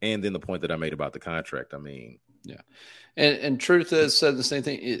that. And then the point that I made about the contract, I mean. Yeah. And Truth has said the same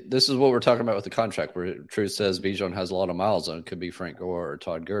thing. This is what we're talking about with the contract, where Truth says Bijan has a lot of miles on it. Could be Frank Gore or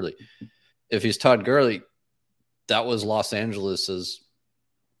Todd Gurley. If he's Todd Gurley, that was Los Angeles's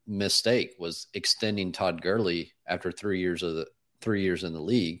mistake, was extending Todd Gurley after 3 years in the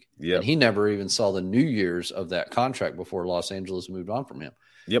league. Yep. And he never even saw the New Year's of that contract before Los Angeles moved on from him.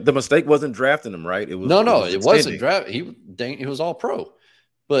 Yep. The mistake wasn't drafting him, right? It wasn't draft. He was all pro.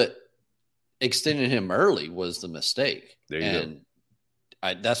 But extending him early was the mistake. There you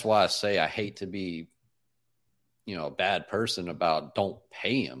go. That's why I say I hate to be, a bad person about don't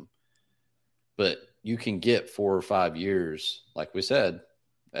pay him. But you can get 4 or 5 years, like we said,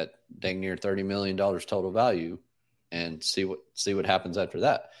 at dang near $30 million total value, and see what happens after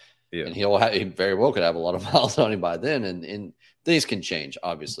that. Yeah. And he very well could have a lot of miles on him by then, and things can change.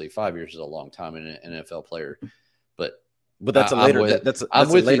 Obviously, 5 years is a long time in an NFL player, but that's a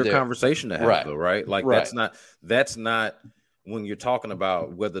later conversation to have, though, right? Like, right. That's not when you're talking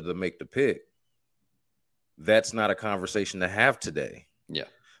about whether to make the pick. That's not a conversation to have today. Yeah.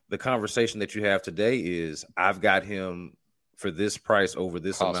 The conversation that you have today is, I've got him for this price over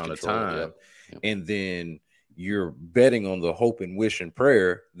this cost amount control, of time. Yep. And then you're betting on the hope and wish and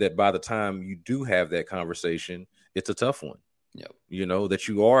prayer that by the time you do have that conversation, it's a tough one. Yep. That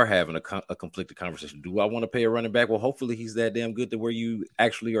you are having a conflicted conversation. Do I want to pay a running back? Well, hopefully he's that damn good to where you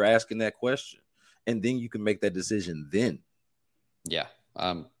actually are asking that question. And then you can make that decision then. Yeah,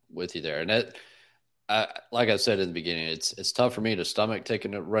 I'm with you there. And like I said in the beginning, it's tough for me to stomach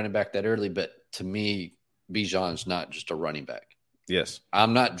taking a running back that early, but to me, Bijan's not just a running back. Yes.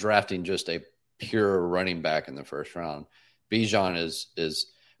 I'm not drafting just a pure running back in the first round. Bijan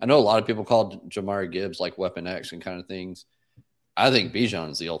is I know a lot of people call Jamari Gibbs like Weapon X and kind of things. I think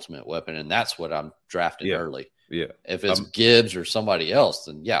Bijan is the ultimate weapon, and that's what I'm drafting early. Yeah. If it's Gibbs or somebody else,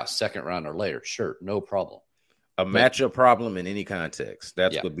 then second round or later, sure, no problem. A matchup problem in any context.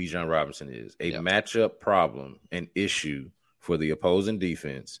 That's what Bijan Robinson is. A matchup problem, an issue for the opposing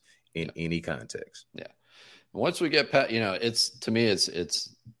defense in any context. Yeah. Once we get past, it's to me, it's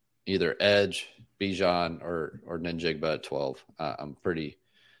either edge, Bijan, or Ninjigba at 12. I'm pretty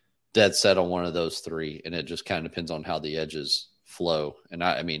dead set on one of those three, and it just kind of depends on how the edges flow. And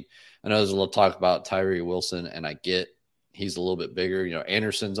I mean, I know there's a little talk about Tyree Wilson, and I get he's a little bit bigger.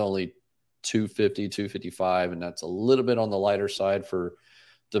 Anderson's only 250, 255, and that's a little bit on the lighter side for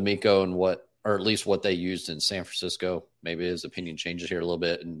D'Amico and or at least what they used in San Francisco. Maybe his opinion changes here a little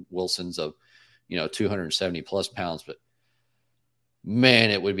bit, and Wilson's of 270 plus pounds, but man,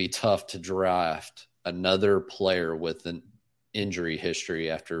 it would be tough to draft another player with an injury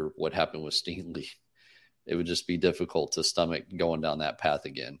history after what happened with Stingley. It would just be difficult to stomach going down that path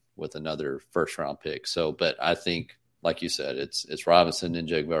again with another first round pick. So, but I think, like you said, it's Robinson and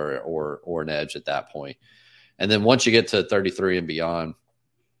Jigba or an edge at that point. And then once you get to 33 and beyond,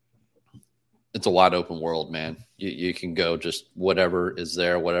 it's a wide open world, man. You can go just whatever is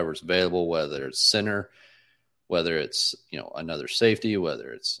there, whatever's available, whether it's center, whether it's, another safety,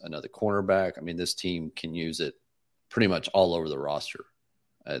 whether it's another cornerback. I mean, this team can use it pretty much all over the roster.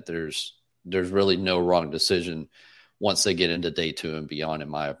 There's really no wrong decision once they get into day 2 and beyond. In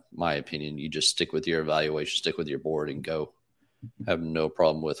my opinion, you just stick with your evaluation, stick with your board, and go. Have no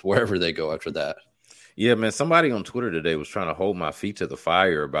problem with wherever they go after that. Yeah, man. Somebody on Twitter today was trying to hold my feet to the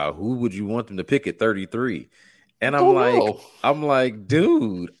fire about who would you want them to pick at 33. And I'm like,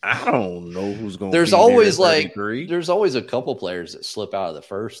 dude, I don't know who's going to. There's always there's always a couple players that slip out of the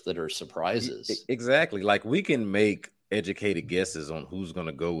first that are surprises. Exactly. Like we can make educated guesses on who's going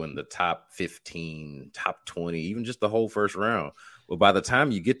to go in the top 15, top 20, even just the whole first round. But by the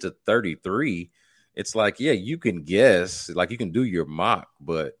time you get to 33, it's like, yeah, you can guess, like you can do your mock,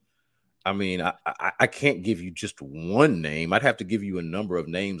 but I mean, I can't give you just one name. I'd have to give you a number of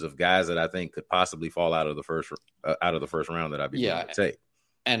names of guys that I think could possibly fall out of the first round that I'd be willing to take.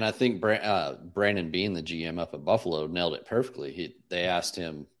 And I think Brandon Bean, the GM up at Buffalo, nailed it perfectly. They asked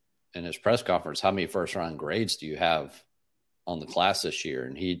him in his press conference, how many first round grades do you have on the class this year?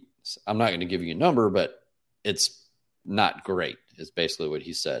 And I'm not going to give you a number, but it's not great, is basically what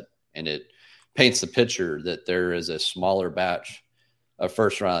he said. And it paints the picture that there is a smaller batch of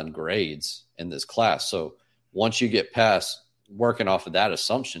first round grades in this class. So once you get past working off of that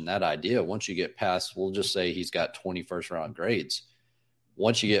assumption, that idea, once you get past, we'll just say he's got 20 first round grades.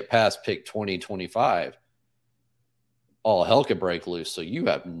 Once you get past pick 20, 25, all hell could break loose. So you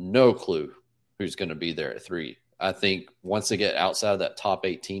have no clue who's going to be there at 3. I think once they get outside of that top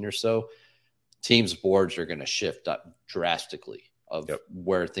 18 or so, teams' boards are going to shift up drastically of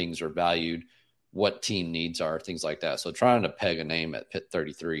where things are valued, what team needs are, things like that. So trying to peg a name at pit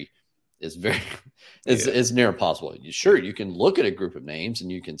 33 is is near impossible. Sure, you can look at a group of names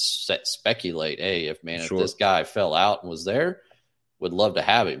and you can speculate, hey, if this guy fell out and was there, would love to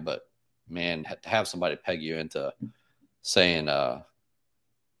have him. But man, to have somebody peg you into saying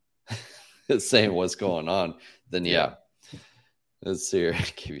saying what's going on, then let's see here.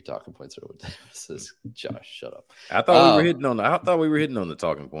 Give you talking points. This is Josh. Shut up. I thought we were hitting on the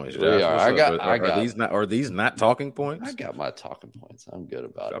talking points. We are. Are these not talking points? I got my talking points. I'm good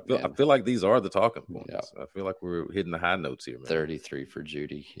about it. I feel like these are the talking points. Yeah. I feel like we're hitting the high notes here, man. 33 for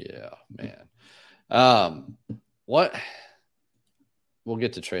Judy. Yeah, man. What? We'll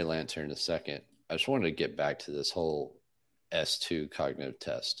get to Trey Lance here in a second. I just wanted to get back to this whole S2 cognitive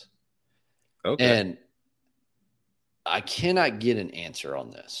test. Okay. And I cannot get an answer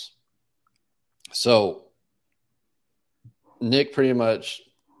on this. So Nick pretty much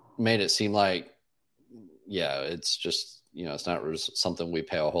made it seem like, it's just, it's not something we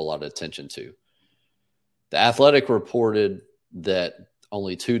pay a whole lot of attention to. The Athletic reported that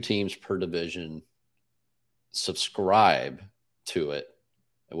only 2 teams per division subscribe to it,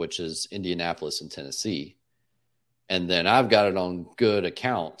 which is Indianapolis and Tennessee. And then I've got it on good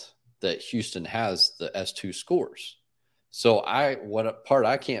account that Houston has the S2 scores. So what part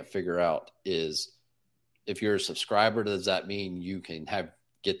I can't figure out is, if you're a subscriber, does that mean you can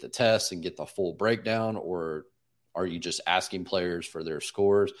get the test and get the full breakdown, or are you just asking players for their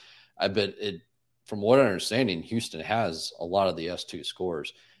scores? I bet from what I'm understanding, Houston has a lot of the S2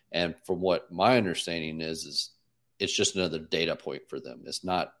 scores. And from what my understanding is it's just another data point for them. It's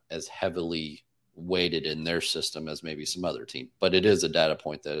not as heavily weighted in their system as maybe some other team, but it is a data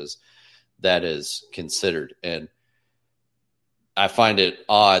point that is considered. And I find it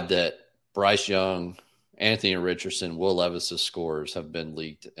odd that Bryce Young, Anthony Richardson, Will Levis's scores have been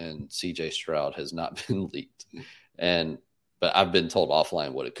leaked and CJ Stroud has not been leaked. But I've been told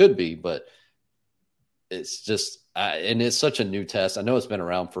offline what it could be, but it's just, and it's such a new test. I know it's been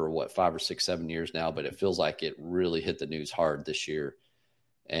around for 5 or 6, 7 years now, but it feels like it really hit the news hard this year.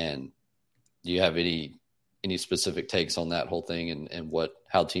 And do you have any specific takes on that whole thing and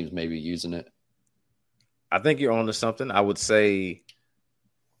how teams may be using it? I think you're onto something. I would say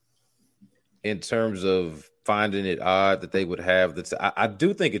in terms of finding it odd that they would have that. I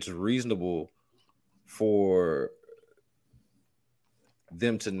do think it's reasonable for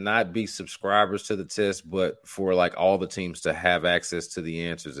them to not be subscribers to the test, but for like all the teams to have access to the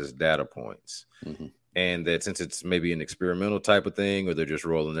answers as data points. Mm-hmm. And that since it's maybe an experimental type of thing, or they're just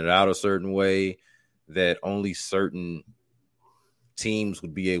rolling it out a certain way, that only certain teams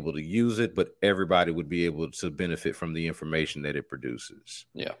would be able to use it, but everybody would be able to benefit from the information that it produces.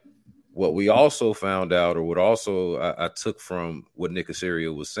 Yeah. What we also found out, or what also I took from what Nick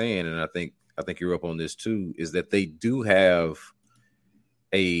Caserio was saying, and I think you're up on this too, is that they do have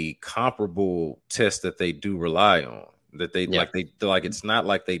a comparable test that they do rely on. That they like it's not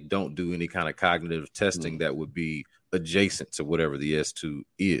like they don't do any kind of cognitive testing that would be adjacent to whatever the S2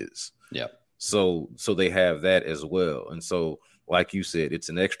 is. Yeah. So they have that as well. And so, like you said, it's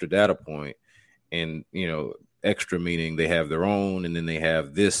an extra data point, and extra meaning they have their own, and then they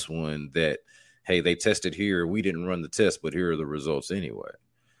have this one that, hey, they tested here. We didn't run the test, but here are the results anyway.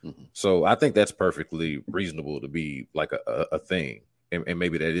 Mm-hmm. So I think that's perfectly reasonable to be like a thing. And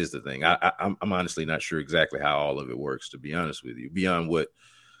maybe that is the thing. I'm honestly not sure exactly how all of it works, to be honest with you, beyond what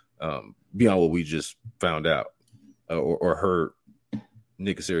we just found out or heard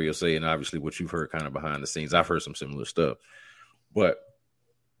Nick Caserio say, and obviously what you've heard kind of behind the scenes. I've heard some similar stuff. But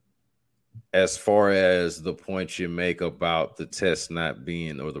as far as the point you make about the test not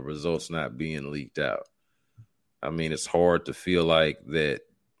being, or the results not being leaked out, I mean, it's hard to feel like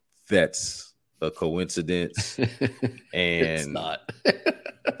that's a coincidence, and it's not.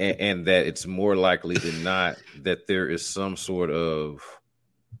 and that it's more likely than not that there is some sort of,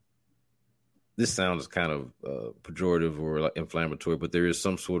 this sounds kind of pejorative or like inflammatory, but there is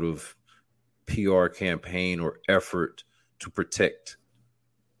some sort of PR campaign or effort to protect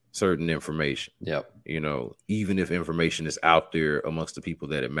certain information. Yep. Even if information is out there amongst the people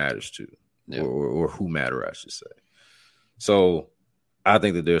that it matters to, yep, or who matter, I should say. So I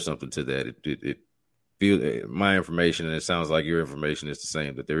think that there's something to that. It feels, my information, and it sounds like your information is the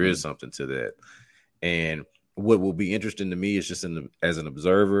same, that there is something to that. And what will be interesting to me is just as an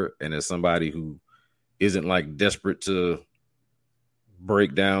observer and as somebody who isn't like desperate to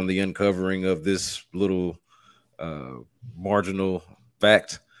break down the uncovering of this little marginal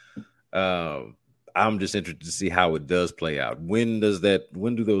fact. I'm just interested to see how it does play out. When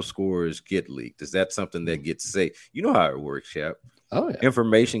do those scores get leaked? Is that something that gets saved? You know how it works, Chap. Oh, yeah.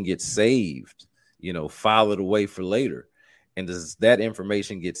 Information gets saved, file it away for later. And does that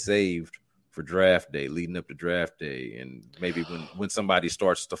information get saved for draft day, leading up to draft day? And maybe when somebody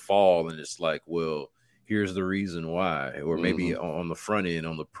starts to fall and it's like, well, here's the reason why. Or maybe on the front end,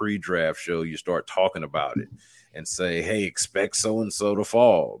 on the pre-draft show, you start talking about it and say, hey, expect so-and-so to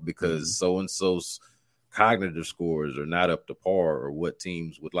fall because so-and-so's cognitive scores are not up to par, or what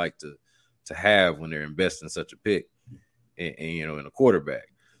teams would like to have when they're investing such a pick and in a quarterback.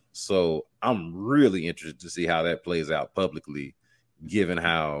 So I'm really interested to see how that plays out publicly, given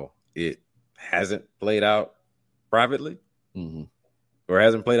how it hasn't played out privately, or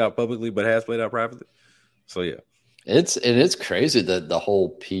hasn't played out publicly, but has played out privately. So yeah, it's crazy that the whole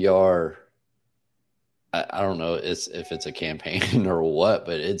PR. I don't know if it's a campaign or what,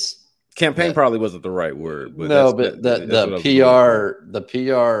 but it's campaign probably wasn't the right word. But the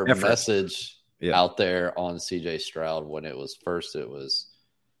PR message out there on CJ Stroud when it was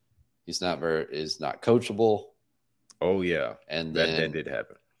he's not coachable. Oh yeah, and then that did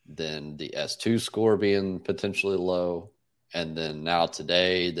happen. Then the S2 score being potentially low, and then now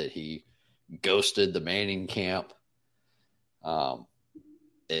today that he ghosted the Manning camp.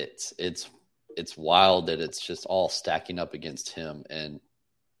 It's wild that it's just all stacking up against him, and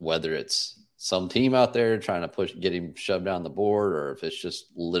whether it's some team out there trying to get him shoved down the board, or if it's just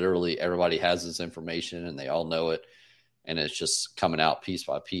literally everybody has this information and they all know it and it's just coming out piece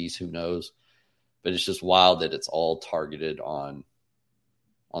by piece, who knows? But it's just wild that it's all targeted on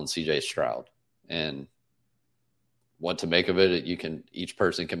CJ Stroud, and what to make of it. Each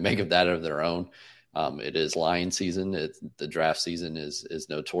person can make of that of their own. It is lying season. The draft season is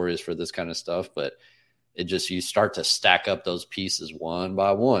notorious for this kind of stuff, but you start to stack up those pieces one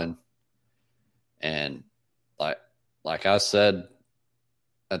by one. And like I said,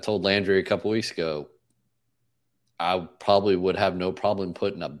 I told Landry a couple weeks ago, I probably would have no problem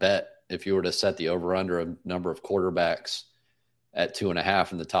putting a bet if you were to set the over under a number of quarterbacks at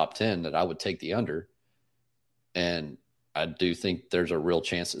 2.5 in the top 10, that I would take the under. And I do think there's a real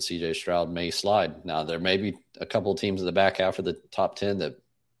chance that CJ Stroud may slide. Now, there may be a couple of teams in the back half of the top 10 that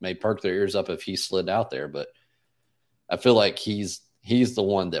may perk their ears up if he slid out there, but I feel like he's the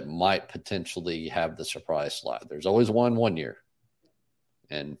one that might potentially have the surprise slide. There's always one year,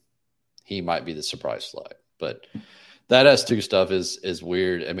 and he might be the surprise slide. But that S2 stuff is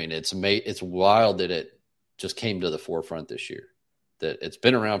weird. I mean, it's wild that it just came to the forefront this year. That it's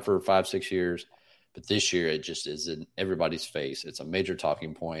been around for 5-6 years, but this year it just is in everybody's face. It's a major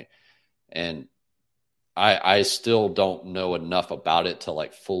talking point, and I still don't know enough about it to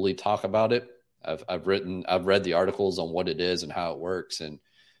like fully talk about it. I've read the articles on what it is and how it works, and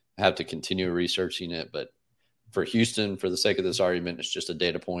I have to continue researching it. But for Houston, for the sake of this argument, it's just a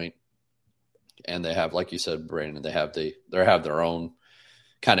data point. And they have, like you said, Brandon, they have their own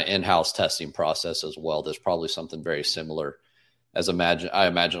kind of in-house testing process as well. There's probably something very similar I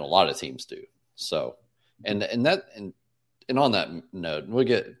imagine a lot of teams do. So, and on that note, we'll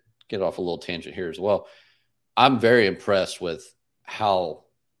get off a little tangent here as well. I'm very impressed with how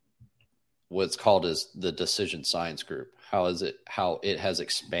what's called as the decision science group. How it has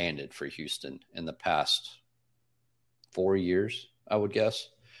expanded for Houston in the past 4 years, I would guess.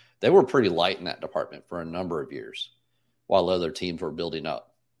 They were pretty light in that department for a number of years while other teams were building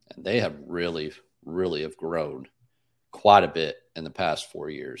up. And they have really, really have grown quite a bit in the past 4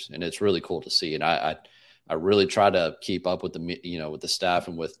 years. And it's really cool to see. And I really try to keep up with with the staff,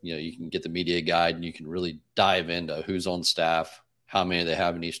 and with, you can get the media guide and you can really dive into who's on staff, how many they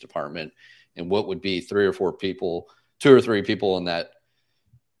have in each department, and what would be 2 or 3 people in that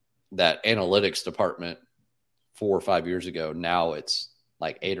analytics department 4 or 5 years ago. Now it's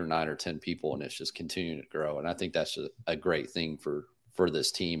like 8 or 9 or 10 people, and it's just continuing to grow. And I think that's a great thing for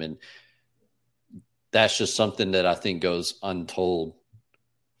this team. And that's just something that I think goes untold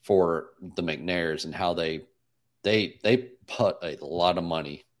for the McNairs, and how they put a lot of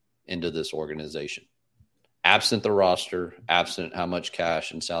money into this organization, absent the roster, absent how much cash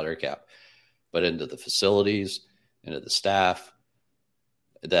and salary cap, but into the facilities, into the staff.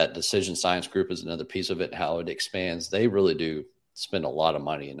 That decision science group is another piece of it, how it expands. They really do spend a lot of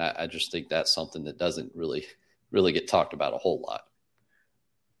money. And I just think that's something that doesn't really get talked about a whole lot.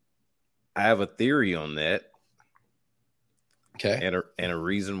 I have a theory on that. Okay. And a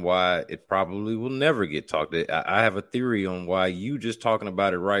reason why it probably will never get talked. I have a theory on why you just talking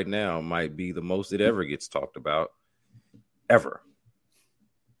about it right now might be the most it ever gets talked about ever.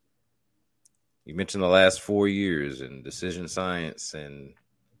 You mentioned the last 4 years and decision science and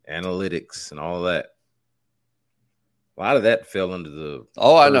analytics and all that. A lot of that fell under the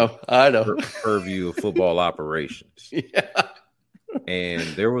I know purview of football operations. Yeah. And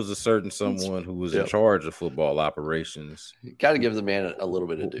there was a certain someone who was in charge of football operations. You got to give the man a little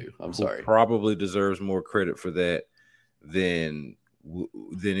bit of due. I'm sorry. Probably deserves more credit for that than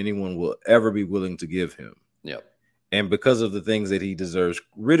anyone will ever be willing to give him. Yep. And because of the things that he deserves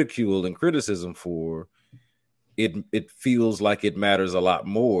ridicule and criticism for, it feels like it matters a lot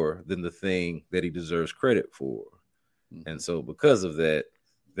more than the thing that he deserves credit for. Mm-hmm. And so because of that,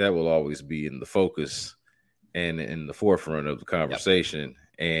 that will always be in the focus and in the forefront of the conversation.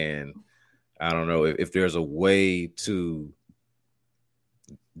 Yep. And I don't know if there's a way to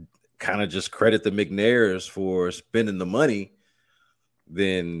kind of just credit the McNairs for spending the money,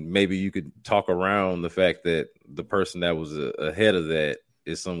 then maybe you could talk around the fact that the person that was ahead of that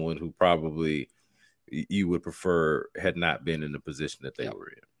is someone who probably you would prefer had not been in the position that they were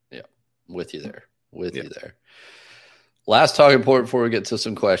in. Yeah. With you there. You there. Last talking point before we get to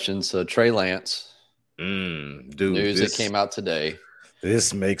some questions. So Trey Lance. News that came out today.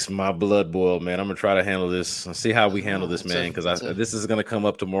 This makes my blood boil, man. I'm gonna try to handle this. Let's see how we handle this, man, because this is gonna come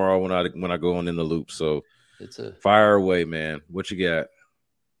up tomorrow when I go on in the loop. So fire away, man. What you got?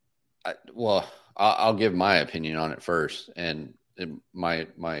 I'll give my opinion on it first, and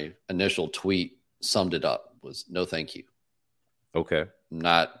my initial tweet summed it up. Was no, thank you. Okay,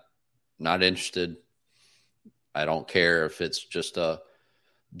 not interested. I don't care if it's just a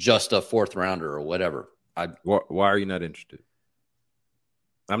fourth rounder or whatever. Why are you not interested?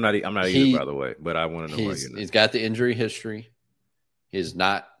 I'm not either, by the way, but I want to know why you're not. He's got the injury history. He's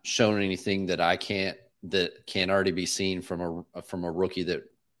not shown anything that can't already be seen from a rookie that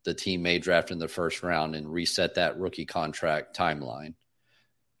the team may draft in the first round and reset that rookie contract timeline.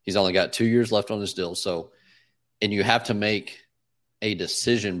 He's only got 2 years left on his deal. So, and you have to make a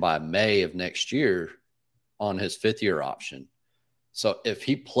decision by May of next year on his 5th-year option. So if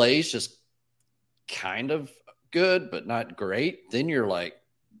he plays just kind of good but not great, then you're like,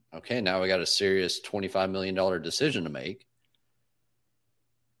 okay, now we got a serious $25 million decision to make,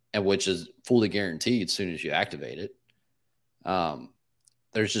 and which is fully guaranteed as soon as you activate it.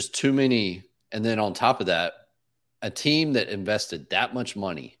 There's just too many. And then on top of that, a team that invested that much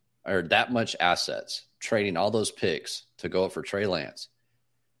money or that much assets, trading all those picks to go up for Trey Lance,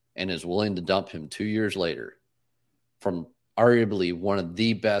 and is willing to dump him 2 years later from arguably one of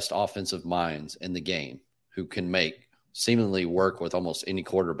the best offensive minds in the game who can make seemingly work with almost any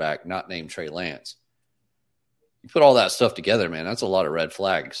quarterback not named Trey Lance. You put all that stuff together, man, that's a lot of red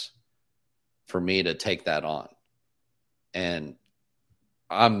flags for me to take that on. And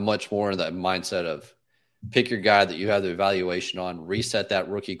I'm much more in that mindset of pick your guy that you have the evaluation on, reset that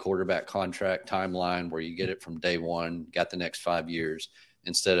rookie quarterback contract timeline where you get it from day one, got the next 5 years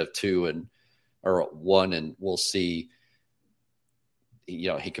instead of 2 or 1, and we'll see.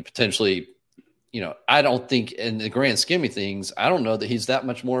 He could potentially, I don't think in the grand scheme of things, I don't know that he's that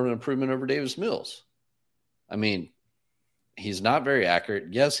much more of an improvement over Davis Mills. I mean, he's not very accurate.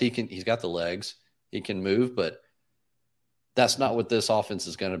 Yes, he's got the legs, he can move, but that's not what this offense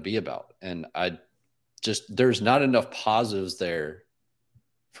is going to be about. And there's not enough positives there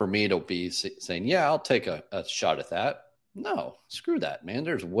for me to be saying, yeah, I'll take a shot at that. No, screw that, man.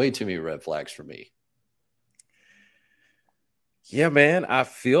 There's way too many red flags for me. Yeah, man. I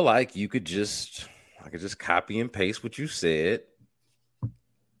feel like I could just copy and paste what you said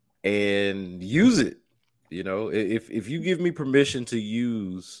and use it. If you give me permission to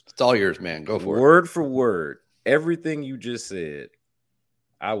use, it's all yours, man. Go for it. Word for word, everything you just said,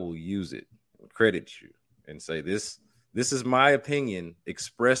 I will use it, credit you, and say this is my opinion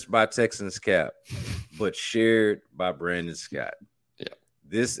expressed by Texans Cap, but shared by Brandon Scott. Yeah.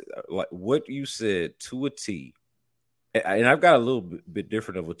 This, like what you said to a T, and I've got a little bit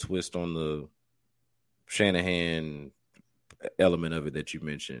different of a twist on the Shanahan element of it that you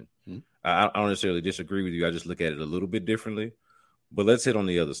mentioned. Mm-hmm. I don't necessarily disagree with you. I just look at it a little bit differently. But let's hit on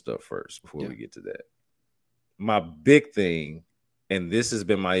the other stuff first before we get to that. My big thing, and this has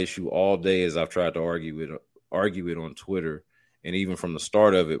been my issue all day as I've tried to argue it on Twitter, and even from the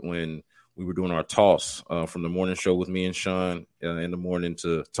start of it when we were doing our toss from the morning show with me and Sean in the morning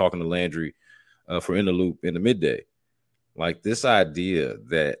to talking to Landry for In the Loop in the midday. Like this idea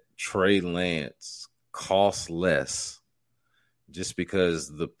that Trey Lance costs less just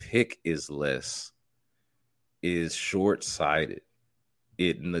because the pick is less is short-sighted.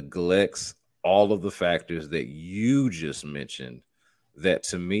 It neglects all of the factors that you just mentioned that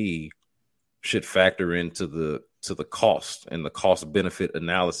to me should factor into the cost and the cost benefit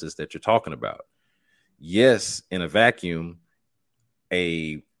analysis that you're talking about. Yes, in a vacuum,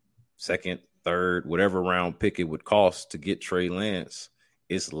 a second, third, whatever round pick it would cost to get Trey Lance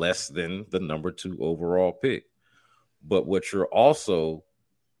is less than the number 2 overall pick. But what you're also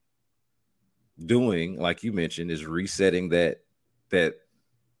doing, like you mentioned, is resetting that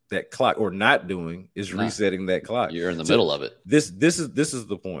clock, or not doing is resetting that clock. You're in the middle of it. This is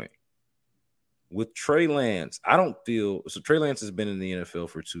the point. With Trey Lance, I don't feel so. Trey Lance has been in the NFL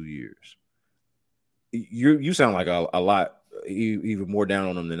for 2 years. You sound like a lot even more down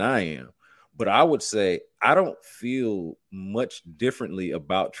on him than I am. But I would say I don't feel much differently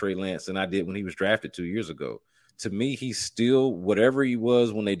about Trey Lance than I did when he was drafted 2 years ago. To me, he's still whatever he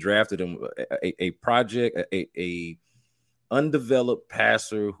was when they drafted him, a project, a undeveloped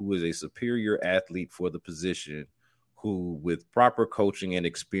passer who is a superior athlete for the position, who with proper coaching and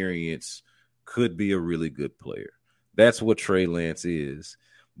experience could be a really good player. That's what Trey Lance is.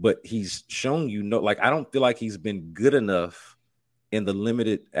 But he's shown I don't feel like he's been good enough in the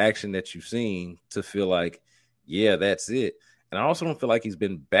limited action that you've seen to feel like, yeah, that's it. And I also don't feel like he's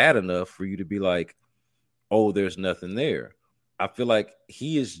been bad enough for you to be like, oh, there's nothing there. I feel like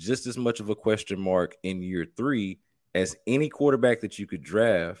he is just as much of a question mark in year 3 as any quarterback that you could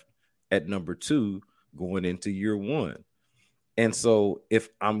draft at number 2 going into year 1. And so if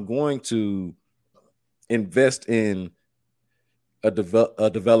I'm going to invest in a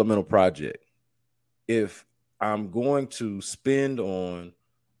developmental project, if I'm going to spend on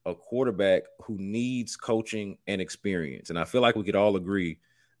a quarterback who needs coaching and experience, and I feel like we could all agree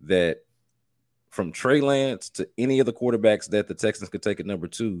that from Trey Lance to any of the quarterbacks that the Texans could take at number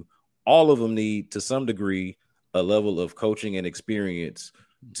 2, all of them need to some degree a level of coaching and experience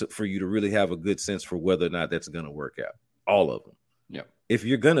for you to really have a good sense for whether or not that's going to work out. All of them. Yeah. If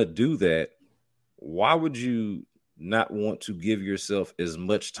you're going to do that, why would you not want to give yourself as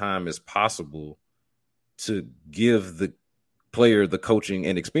much time as possible to give the player the coaching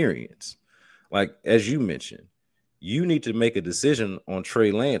and experience? Like, as you mentioned, you need to make a decision on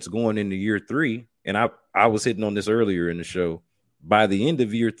Trey Lance going into year 3. And I was hitting on this earlier in the show. By the end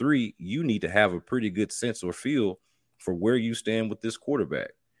of year 3, you need to have a pretty good sense or feel for where you stand with this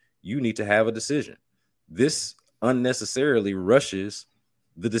quarterback. You need to have a decision. This unnecessarily rushes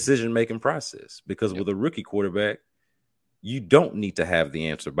the decision-making process because with a rookie quarterback, you don't need to have the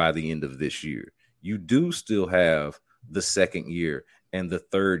answer by the end of this year. You do still have the second year and the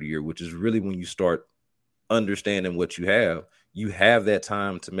third year, which is really when you start understanding what you have. You have that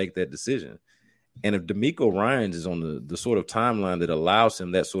time to make that decision. And if D'Amico Ryans is on the sort of timeline that allows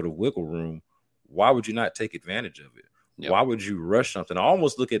him that sort of wiggle room, why would you not take advantage of it? Yep. Why would you rush something? I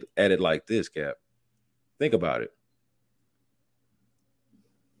almost look at it like this, Cap. Think about it.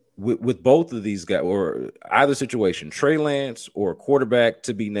 With both of these guys, or either situation, Trey Lance or a quarterback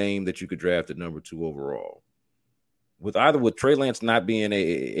to be named that you could draft at number 2 overall. With Trey Lance not being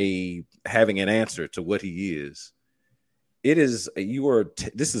a having an answer to what he is, this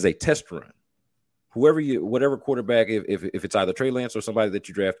is a test run. Whatever quarterback, if it's either Trey Lance or somebody that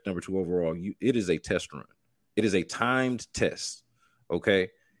you draft number 2 overall, it is a test run. It is a timed test. Okay.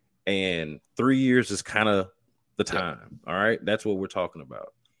 And 3 years is kind of the time. All right. That's what we're talking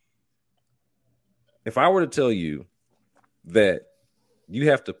about. If I were to tell you that you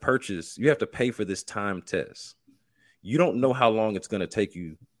have to pay for this time test, you don't know how long it's going to take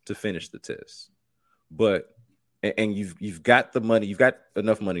you to finish the test, and you've got the money, you've got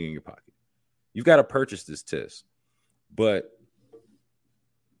enough money in your pocket. You've got to purchase this test, but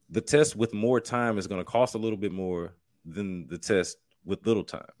the test with more time is going to cost a little bit more than the test with little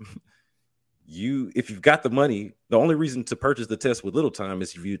time. If you've got the money, the only reason to purchase the test with little time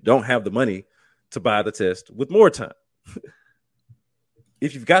is if you don't have the money to buy the test with more time.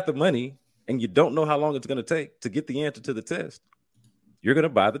 If you've got the money and you don't know how long it's going to take to get the answer to the test, you're going to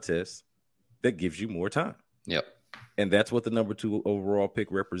buy the test that gives you more time. Yep. And that's what the number 2 overall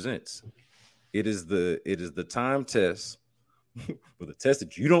pick represents. It is the time test, for the test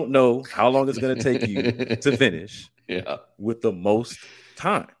that you don't know how long it's going to take you to finish with the most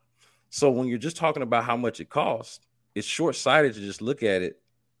time. So when you're just talking about how much it costs, it's short-sighted to just look at it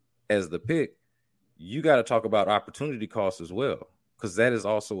as the pick. You got to talk about opportunity costs as well, because that is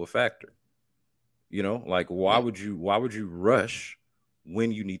also a factor. Like why would you rush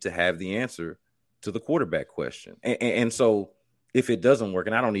when you need to have the answer to the quarterback question? And so if it doesn't work,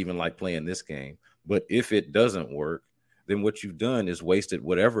 and I don't even like playing this game, but if it doesn't work, then what you've done is wasted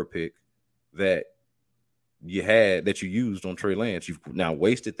whatever pick that you used on Trey Lance. You've now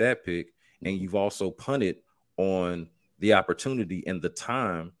wasted that pick, and you've also punted on the opportunity and the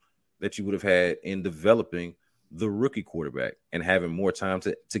time that you would have had in developing the rookie quarterback and having more time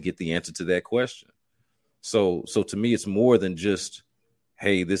to get the answer to that question. So to me, it's more than just,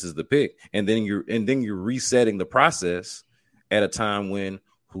 hey, this is the pick. And then you're resetting the process at a time when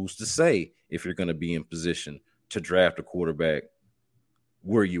who's to say if you're going to be in position to draft a quarterback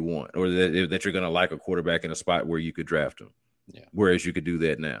where you want, or that you're going to like a quarterback in a spot where you could draft him. Yeah. Whereas you could do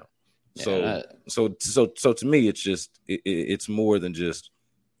that now. Yeah, so to me, it's just, it's more than just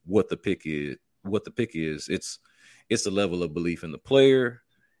what the pick is. It's the level of belief in the player,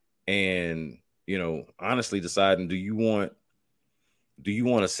 and honestly deciding, do you want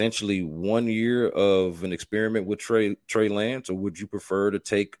essentially 1 year of an experiment with Trey Lance, or would you prefer to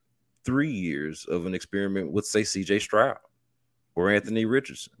take 3 years of an experiment with, say, CJ Stroud or Anthony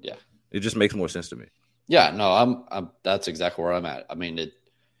Richardson? Yeah, it just makes more sense to me. Yeah, no, I'm that's exactly where I'm at. I mean,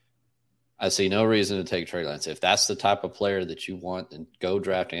 I see no reason to take Trey Lance. If that's the type of player that you want, then go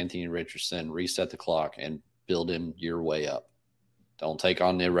draft Anthony Richardson, reset the clock, and build him your way up. Don't take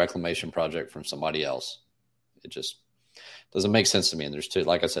on the reclamation project from somebody else. It just doesn't make sense to me. And there's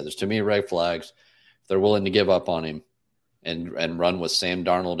there's too many red flags. If they're willing to give up on him and run with Sam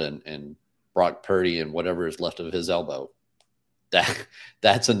Darnold and Brock Purdy and whatever is left of his elbow,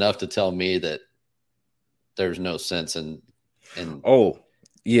 that's enough to tell me that there's no sense in. Oh,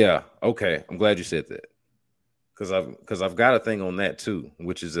 yeah. Okay. I'm glad you said that. Because I've got a thing on that too,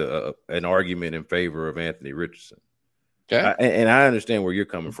 which is an argument in favor of Anthony Richardson. Okay. And I understand where you're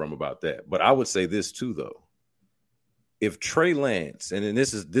coming from about that. But I would say this too, though. If Trey Lance, and then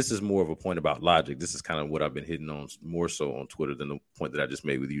this is more of a point about logic. This is kind of what I've been hitting on more so on Twitter than the point that I just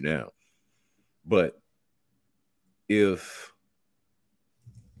made with you now. But if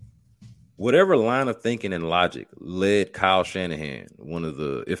whatever line of thinking and logic led Kyle Shanahan, one of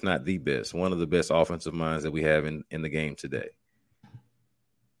the best offensive minds that we have in the game today,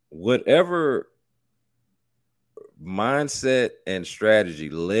 whatever mindset and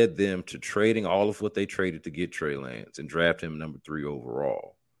strategy led them to trading all of what they traded to get Trey Lance and draft him number 3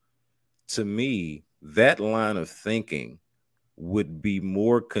 overall, to me, that line of thinking would be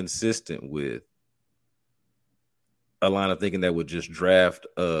more consistent with a line of thinking that would just draft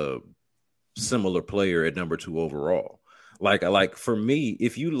a similar player at number 2 overall. Like for me,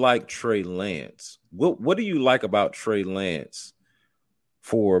 if you like Trey Lance, what do you like about Trey Lance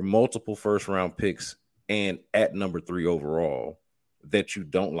for multiple first round picks and at number 3 overall that you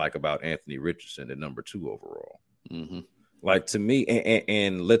don't like about Anthony Richardson at number 2 overall? Mm-hmm. Like, to me,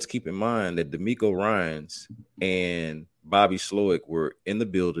 and let's keep in mind that D'Amico Ryans and Bobby Slowick were in the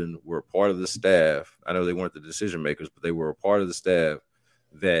building, were a part of the staff. I know they weren't the decision makers, but they were a part of the staff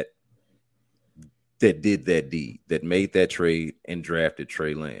that did that deed, that made that trade and drafted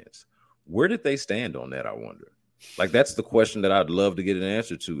Trey Lance. Where did they stand on that, I wonder? Like, that's the question that I'd love to get an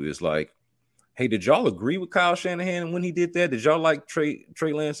answer to, is like, hey, did y'all agree with Kyle Shanahan when he did that? Did y'all like Trey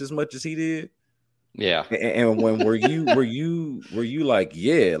Lance as much as he did? Yeah. And when were you like,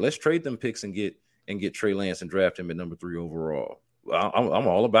 yeah, let's trade them picks and get Trey Lance and draft him at number 3 overall? I'm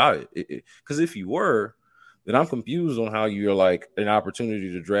all about it. Because if you were, then I'm confused on how you're like an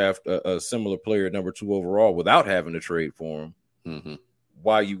opportunity to draft a similar player at number 2 overall without having to trade for him. Mm-hmm.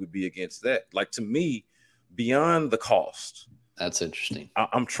 Why you would be against that? Like, to me, beyond the cost, that's interesting.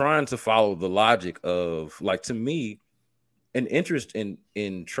 I'm trying to follow the logic of, like, to me, an interest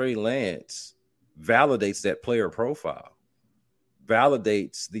in Trey Lance validates that player profile,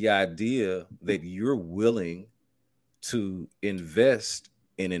 validates the idea that you're willing to invest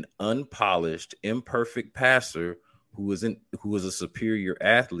in an unpolished, imperfect passer who is a superior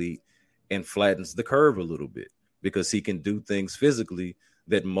athlete and flattens the curve a little bit because he can do things physically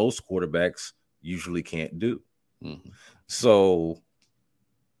that most quarterbacks usually can't do. Mm-hmm. So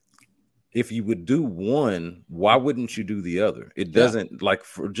if you would do one, why wouldn't you do the other? It doesn't, like,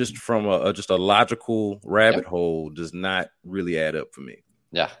 from a logical rabbit hole, does not really add up for me.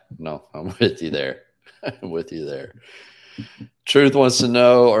 Yeah, no, I'm with you there. I'm with you there. Truth wants to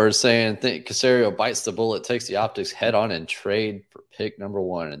know, or saying, think Caserio bites the bullet, takes the optics head on, and trade for pick number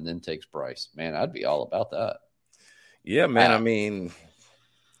 1, and then takes Bryce. Man, I'd be all about that. Yeah, man. I mean,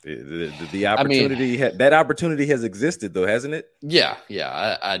 the opportunity, that opportunity has existed, though, hasn't it? Yeah.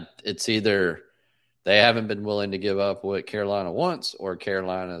 It's either they haven't been willing to give up what Carolina wants, or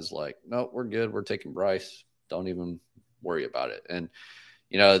Carolina's like, no, we're good. We're taking Bryce. Don't even worry about it. And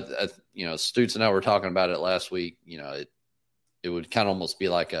Stutz and I were talking about it last week. It would kind of almost be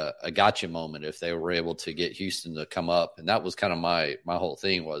like a gotcha moment if they were able to get Houston to come up. And that was kind of my whole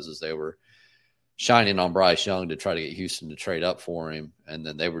thing is they were shining on Bryce Young to try to get Houston to trade up for him. And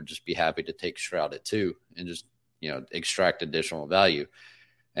then they would just be happy to take Stroud at 2 and just, extract additional value.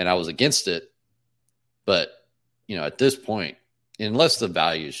 And I was against it. But, at this point, unless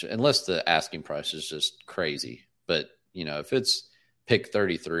the asking price is just crazy, but, if it's pick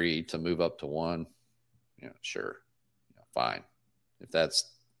 33 to move up to 1, sure, fine. If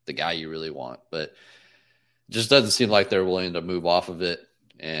that's the guy you really want, but it just doesn't seem like they're willing to move off of it.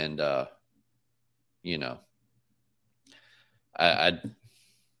 And,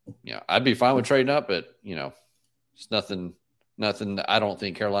 I'd be fine with trading up, but it's nothing. I don't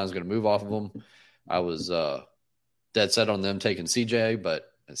think Carolina's going to move off of them. I was dead set on them taking CJ,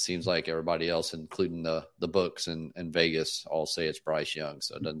 but it seems like everybody else, including the books and Vegas, all say it's Bryce Young.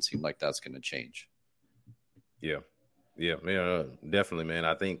 So it doesn't seem like that's going to change. Yeah, definitely, man.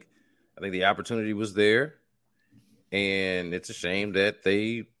 I think the opportunity was there, and it's a shame that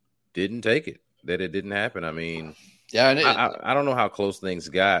they didn't take it, that it didn't happen. I mean, yeah, and I don't know how close things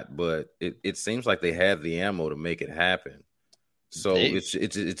got, but it seems like they had the ammo to make it happen. So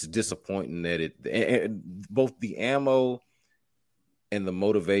it's disappointing that both the ammo and the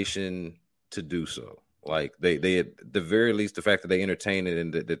motivation to do so. Like they at the very least, the fact that they entertained it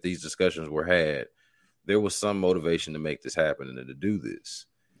and that these discussions were had, there was some motivation to make this happen and to do this.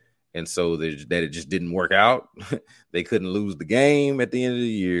 And so that it just didn't work out. They couldn't lose the game at the end of the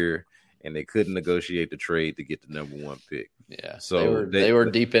year, and they couldn't negotiate the trade to get the number 1 pick. Yeah. So they were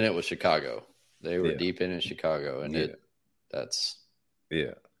deep in it with Chicago. They were deep in Chicago, and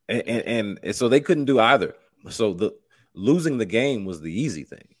and so they couldn't do either. So losing the game was the easy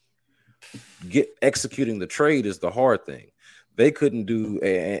thing. Executing the trade is the hard thing. They couldn't do,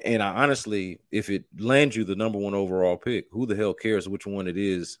 and I honestly, if it lands you the number 1 overall pick, who the hell cares which one it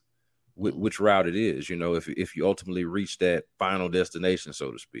is, which route it is? If you ultimately reach that final destination,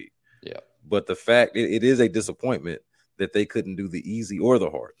 so to speak. Yeah. But the fact it is a disappointment that they couldn't do the easy or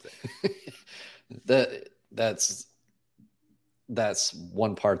the hard thing. That's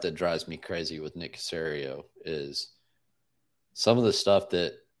one part that drives me crazy with Nick Caserio is some of the stuff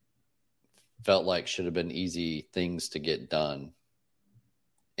that felt like should have been easy things to get done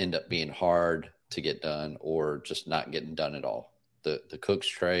end up being hard to get done or just not getting done at all. The Cooks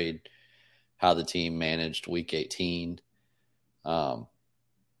trade, how the team managed week 18, from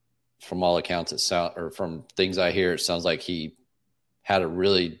all accounts, from things I hear, it sounds like he had a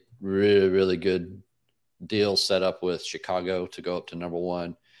really, really, really good deal set up with Chicago to go up to number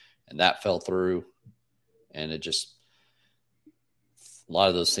 1, and that fell through. And a lot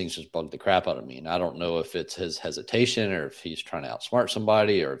of those things just bug the crap out of me. And I don't know if it's his hesitation or if he's trying to outsmart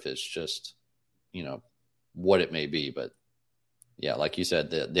somebody or if it's just, what it may be. But yeah, like you said,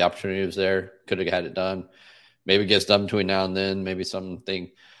 the opportunity was there. Could have had it done. Maybe it gets done between now and then. Maybe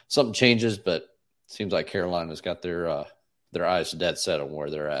something changes, but it seems like Carolina's got their eyes dead set on where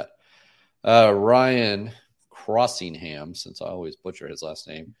they're at. Ryan Crossingham, since I always butcher his last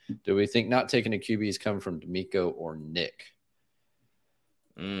name, do we think not taking a QB is coming from D'Amico or Nick?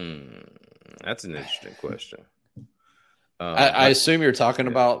 That's an interesting question. I assume you're talking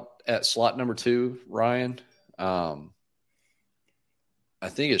about at slot number 2, Ryan. I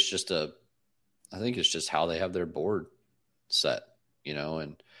think it's just how they have their board set,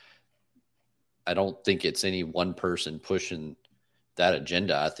 and I don't think it's any one person pushing that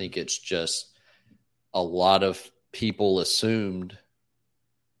agenda. I think it's just a lot of people assumed,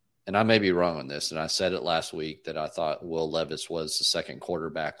 and I may be wrong on this, and I said it last week, that I thought Will Levis was the second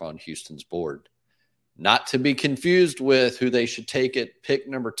quarterback on Houston's board. Not to be confused with who they should take at pick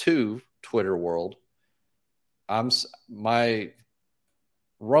number 2, Twitter world. My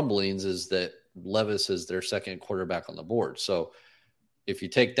rumblings is that Levis is their second quarterback on the board. So if you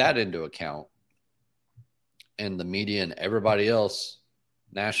take that into account, and the media and everybody else,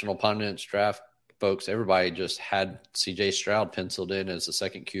 national pundits, draft folks, everybody just had CJ Stroud penciled in as the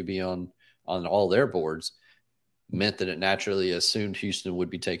second QB on all their boards, meant that it naturally assumed Houston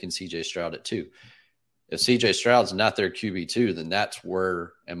would be taking CJ Stroud at 2. If CJ Stroud's not their QB2, then that's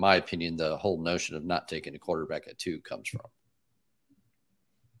where, in my opinion, the whole notion of not taking a quarterback at 2 comes from.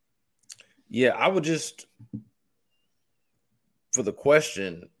 Yeah, I would just, for the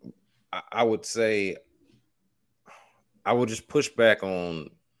question, I would say I would just push back on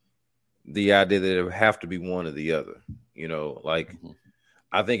the idea that it would have to be one or the other.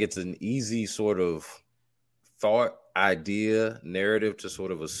 I think it's an easy sort of thought, idea, narrative to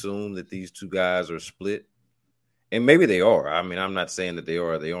sort of assume that these two guys are split. And maybe they are. I mean, I'm not saying that they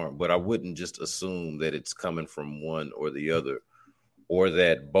are or they aren't, but I wouldn't just assume that it's coming from one or the other, or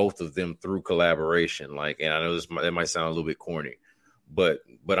that both of them through collaboration. And I know that might sound a little bit corny, but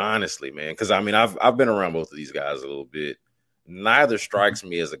honestly, man, because I mean, I've been around both of these guys a little bit. Neither strikes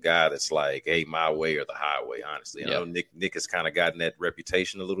me as a guy that's like, hey, my way or the highway, honestly. Yep. I know Nick has kind of gotten that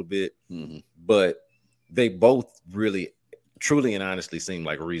reputation a little bit, but they both really, truly and honestly seem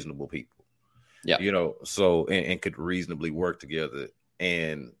like reasonable people. Yeah. So, and could reasonably work together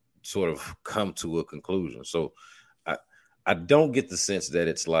and sort of come to a conclusion. So I don't get the sense that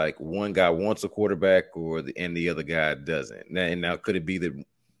it's like one guy wants a quarterback and the other guy doesn't. Now could it be that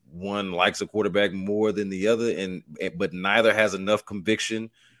one likes a quarterback more than the other, but neither has enough conviction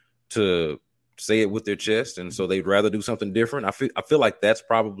to say it with their chest, and so they'd rather do something different? I feel like that's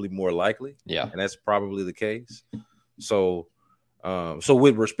probably more likely. Yeah, and that's probably the case. So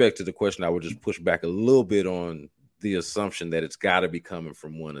with respect to the question, I would just push back a little bit on the assumption that it's got to be coming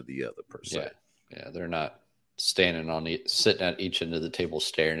from one or the other per se. Yeah, they're not sitting at each end of the table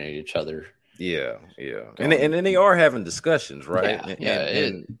staring at each other. Yeah. And then they are having discussions, right?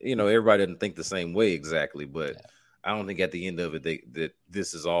 And everybody doesn't think the same way exactly, but I don't think at the end of it that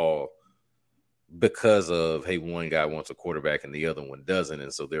this is all because of, hey, one guy wants a quarterback and the other one doesn't,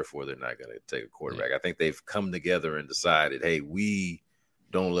 and so therefore they're not going to take a quarterback. I think they've come together and decided, hey, we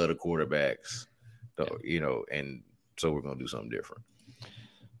don't let the quarterbacks, and so we're going to do something different.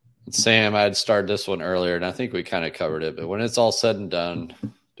 Sam, I had started this one earlier, and I think we kind of covered it, but when it's all said and done,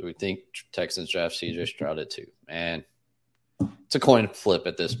 do we think Texans draft CJ Stroud at 2? Man, it's a coin flip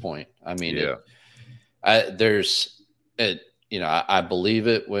at this point. I mean, I believe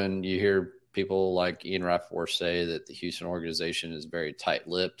it when you hear people like Ian Rappaport say that the Houston organization is very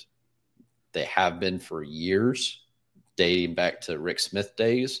tight-lipped. They have been for years, dating back to Rick Smith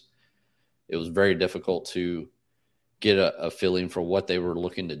days. It was very difficult to get a feeling for what they were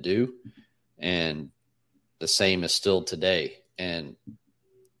looking to do, and the same is still today. And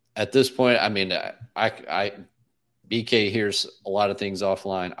at this point, I mean, BK hears a lot of things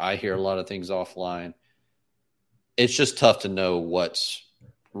offline. I hear a lot of things offline. It's just tough to know what's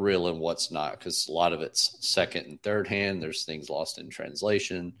real and what's not, because a lot of it's second and third hand. There's things lost in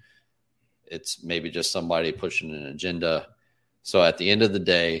translation. It's maybe just somebody pushing an agenda. So at the end of the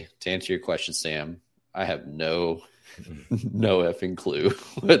day, to answer your question, Sam, I have no effing clue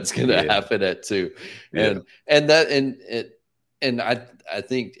what's going to happen at 2. And I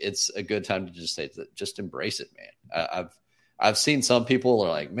think it's a good time to just say that, just embrace it, man. I've seen some people are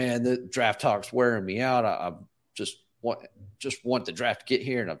like, man, the draft talk's wearing me out. I just want the draft to get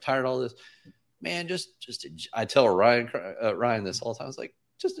here, and I'm tired of all this. Man, I tell Ryan this all the time. It's like,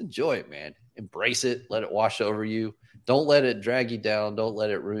 just enjoy it, man. Embrace it. Let it wash over you. Don't let it drag you down. Don't let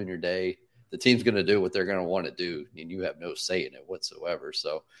it ruin your day. The team's going to do what they're going to want to do, and you have no say in it whatsoever.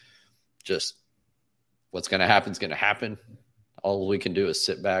 So just what's going to happen is going to happen. All we can do is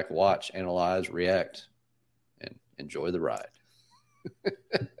sit back, watch, analyze, react, and enjoy the ride.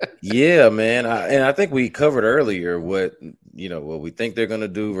 Yeah, man. I think we covered earlier what we think they're going to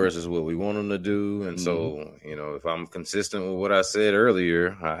do versus what we want them to do. And so, if I'm consistent with what I said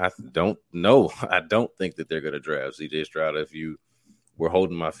earlier, I don't know. I don't think that they're going to draft CJ Stroud if you were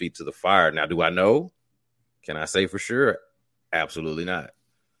holding my feet to the fire. Now, do I know? Can I say for sure? Absolutely not.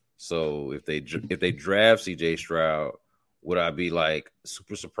 So if they draft CJ Stroud, would I be like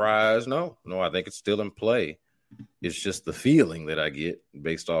super surprised? No, I think it's still in play. It's just the feeling that I get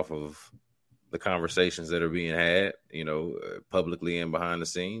based off of the conversations that are being had, publicly and behind the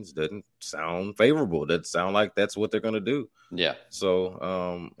scenes. Doesn't sound favorable. Doesn't sound like that's what they're going to do. Yeah.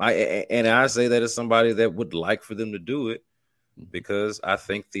 So I say that as somebody that would like for them to do it because I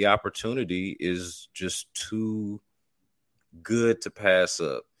think the opportunity is just too good to pass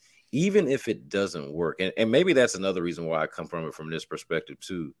up, even if it doesn't work. And maybe that's another reason why I come from it from this perspective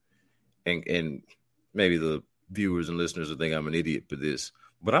too. And maybe the viewers and listeners will think I'm an idiot for this,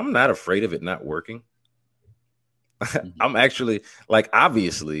 but I'm not afraid of it not working. I'm actually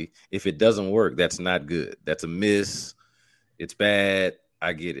obviously, if it doesn't work, that's not good. That's a miss. It's bad.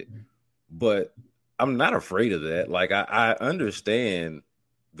 I get it. But I'm not afraid of that. I understand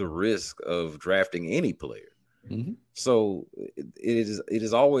the risk of drafting any player. Mm-hmm. So it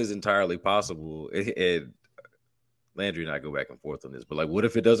is always entirely possible. And Landry and I go back and forth on this, but what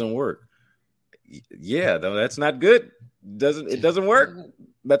if it doesn't work? Yeah, no, that's not good. It doesn't work.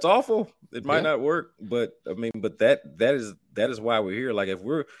 That's awful. It might not work, but that is why we're here.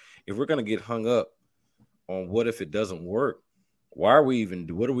 If we're gonna get hung up on what if it doesn't work, what are we even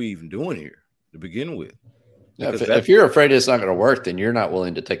doing here to begin with? If you're afraid it's not going to work, then you're not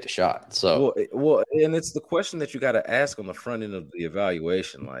willing to take the shot. So well, and it's the question that you got to ask on the front end of the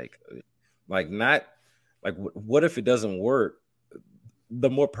evaluation. What if it doesn't work? The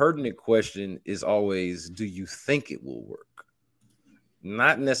more pertinent question is always, do you think it will work?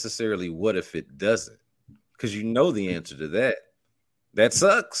 Not necessarily what if it doesn't, because the answer to that. That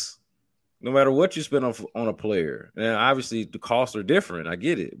sucks. No matter what you spend on a player. Now, obviously, the costs are different. I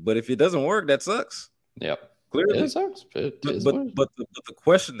get it. But if it doesn't work, that sucks. Yep. Clearly. It sucks. But the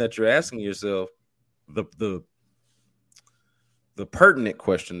question that you're asking yourself, the pertinent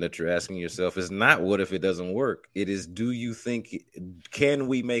question that you're asking yourself is not what if it doesn't work. It is, do you think, can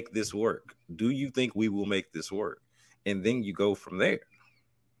we make this work? Do you think we will make this work? And then you go from there.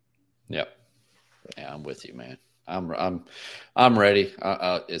 Yep. Yeah, I'm with you, man. I'm ready.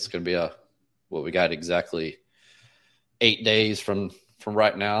 It's going to be we got exactly 8 days from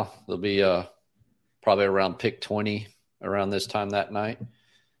right now. There'll be probably around pick 20 around this time that night.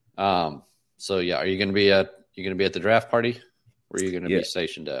 So yeah, are you going to be at the draft party? Where are you going to be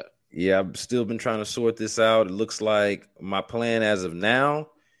stationed at? Yeah, I've still been trying to sort this out. It looks like my plan as of now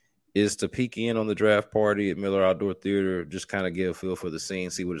is to peek in on the draft party at Miller Outdoor Theater, just kind of get a feel for the scene,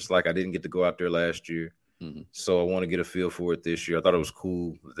 see what it's like. I didn't get to go out there last year, so I want to get a feel for it this year. I thought it was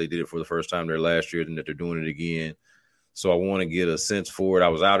cool that they did it for the first time there last year and that they're doing it again. So I want to get a sense for it. I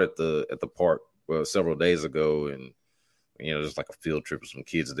was out at the park several days ago, and just a field trip with some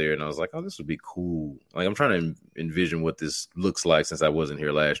kids there, and I was like, oh, this would be cool. I'm trying to envision what this looks like since I wasn't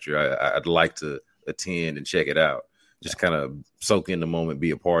here last year. I'd like to attend and check it out, just kind of soak in the moment, be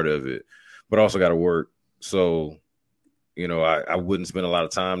a part of it, but also got to work. So, I wouldn't spend a lot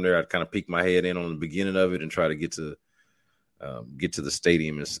of time there. I'd kind of peek my head in on the beginning of it and try to get to the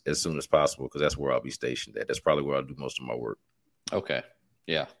stadium as soon as possible, because that's where I'll be stationed at. That's probably where I'll do most of my work. Okay.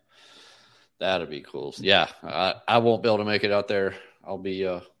 Yeah. That'd be cool. Yeah, I won't be able to make it out there. I'll be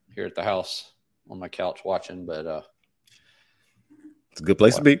here at the house on my couch watching, but it's a good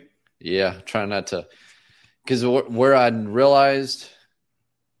place to be. Yeah, trying not to, because where I realized,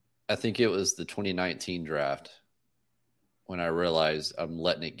 I think it was the 2019 draft when I realized I'm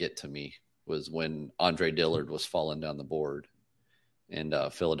letting it get to me, was when Andre Dillard was falling down the board, and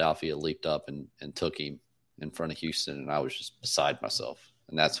Philadelphia leaped up and took him in front of Houston, and I was just beside myself.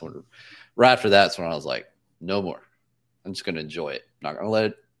 And that's when, right after that's when I was like, no more. I'm just going to enjoy it. I'm not going to let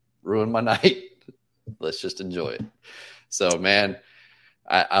it ruin my night. Let's just enjoy it. So, man,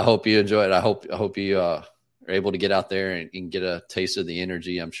 I hope you enjoy it. I hope you are able to get out there and get a taste of the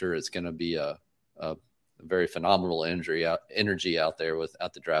energy. I'm sure it's going to be a very phenomenal energy out there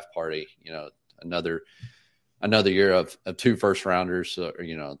at the draft party. Another year of 2 first rounders. So,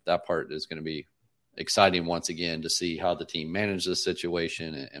 that part is going to be exciting once again to see how the team manages this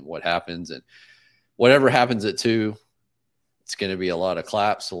situation and what happens. And whatever happens at 2, it's going to be a lot of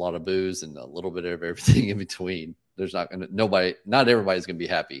claps, a lot of boos, and a little bit of everything in between. There's not everybody's going to be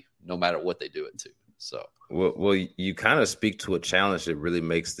happy no matter what they do at 2. So, well, you kind of speak to a challenge that really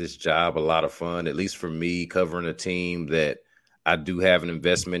makes this job a lot of fun, at least for me, covering a team that I do have an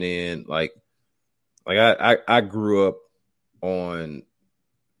investment in. Like I grew up on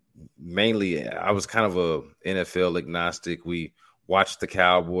mainly, I was kind of a NFL agnostic. We watched the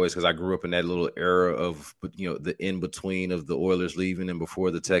Cowboys because I grew up in that little era of, the in between of the Oilers leaving and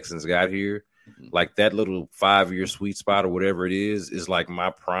before the Texans got here. Mm-hmm. Like that little 5-year sweet spot or whatever it is like my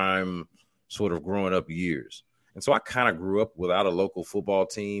prime sort of growing up years. And so I kind of grew up without a local football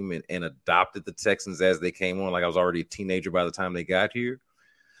team and adopted the Texans as they came on. Like I was already a teenager by the time they got here.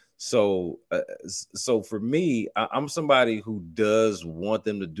 So for me, I'm somebody who does want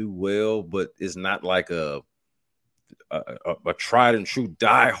them to do well, but is not like a tried and true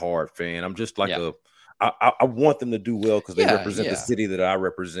diehard fan. I'm just like I want them to do well because they represent the city that I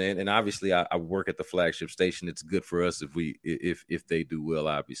represent, and obviously I work at the flagship station. It's good for us if they do well,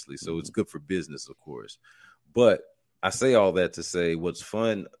 obviously. So it's good for business, of course. But I say all that to say what's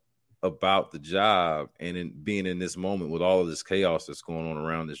fun about the job and in being in this moment with all of this chaos that's going on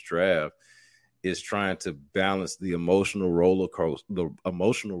around this draft is trying to balance the emotional roller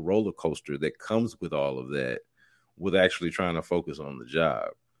coaster that comes with all of that with actually trying to focus on the job.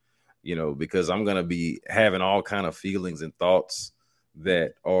 Because I'm going to be having all kind of feelings and thoughts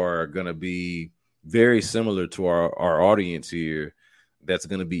that are going to be very similar to our audience here that's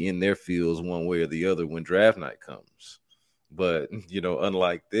going to be in their fields one way or the other when draft night comes. But,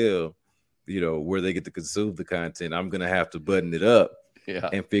 unlike them, where they get to consume the content, I'm going to have to button it up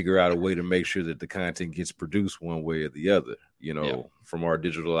and figure out a way to make sure that the content gets produced one way or the other, from our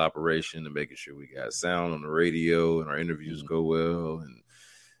digital operation to making sure we got sound on the radio and our interviews go well. And,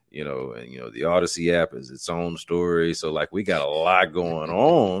 the Odyssey app is its own story. So like we got a lot going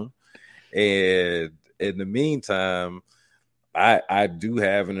on. And in the meantime, I do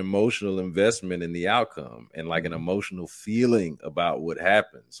have an emotional investment in the outcome and like an emotional feeling about what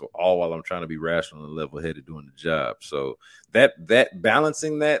happened. So all while I'm trying to be rational and level headed doing the job. So that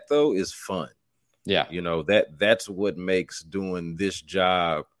balancing that though is fun. Yeah. That's what makes doing this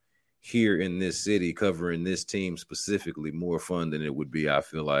job here in this city, covering this team specifically, more fun than it would be, I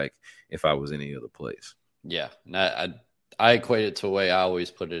feel like, if I was any other place. Yeah. And I equate it to a way I always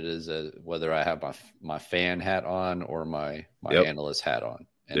put it is whether I have my fan hat on or my analyst hat on.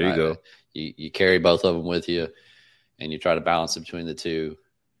 And there you go. You carry both of them with you, and you try to balance it between the two.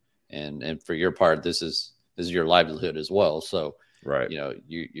 And for your part, this is your livelihood as well. So, right.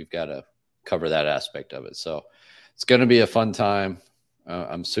 You've got to cover that aspect of it. So it's going to be a fun time.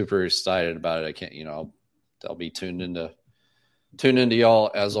 I'm super excited about it. I can't, I'll be tuned into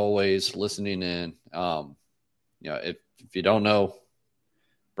y'all as always, listening in. If you don't know,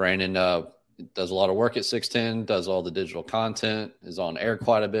 Brandon does a lot of work at 610, does all the digital content, is on air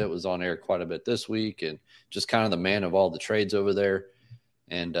quite a bit, was on air quite a bit this week, and just kind of the man of all the trades over there.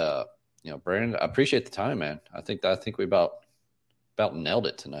 And Brandon, I appreciate the time, man. I think we about nailed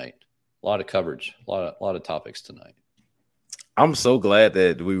it tonight. A lot of coverage, a lot of topics tonight. I'm so glad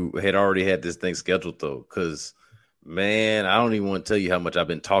that we had already had this thing scheduled though, because man, I don't even want to tell you how much I've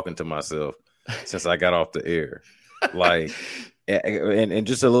been talking to myself since I got off the air. Like, and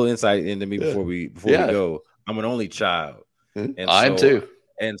just a little insight into me before we go. I'm an only child, and I am too.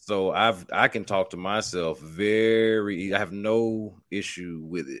 And so I can talk to myself I have no issue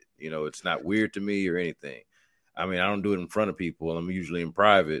with it. It's not weird to me or anything. I mean, I don't do it in front of people. I'm usually in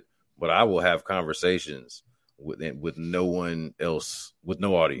private, but I will have conversations with no one else, with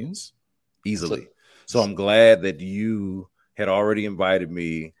no audience, easily. So I'm glad that you had already invited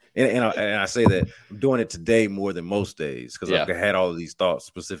me. And I say that I'm doing it today more than most days because I've had all of these thoughts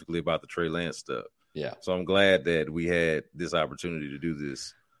specifically about the Trey Lance stuff. Yeah. So I'm glad that we had this opportunity to do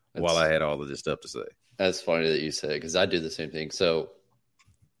this while I had all of this stuff to say. That's funny that you said it because I do the same thing. So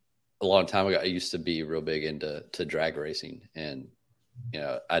a long time ago, I used to be real big into drag racing, and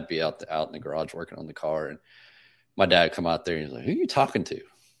I'd be out in the garage working on the car, and my dad would come out there and he's like, "Who are you talking to?"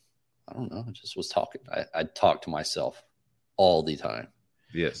 I don't know. I just was talking. I talk to myself all the time.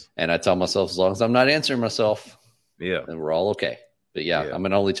 Yes. And I tell myself, as long as I'm not answering myself, then we're all okay. But I'm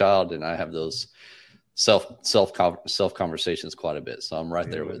an only child, and I have those self conversations quite a bit. So I'm right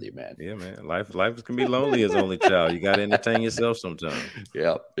there with you, man. Yeah, man. Life can be lonely as only child. You got to entertain yourself sometimes.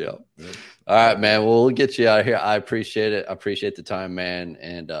 Yep. All right, man. Well, we'll get you out of here. I appreciate it. I appreciate the time, man.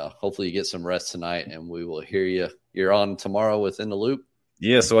 And hopefully you get some rest tonight, and we will hear you. You're on tomorrow with In the Loop.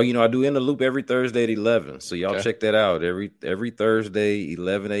 Yeah, so I do In the Loop every Thursday at 11. So y'all Okay. check that out every Thursday,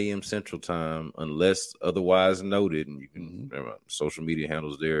 11 a.m. Central Time, unless otherwise noted. And you can social media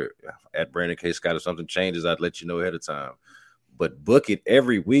handles there at Brandon K. Scott. If something changes, I'd let you know ahead of time. But book it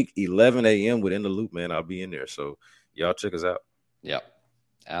every week, 11 a.m. with In the Loop, man. I'll be in there. So y'all check us out. Yep.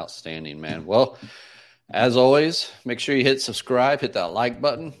 Outstanding, man. Well, as always, make sure you hit subscribe, hit that like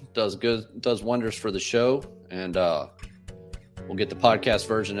button. Does wonders for the show. And we'll get the podcast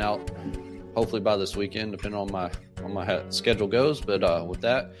version out hopefully by this weekend, depending on my schedule goes. But with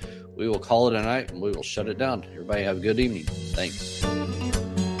that, we will call it a night and we will shut it down. Everybody have a good evening. Thanks.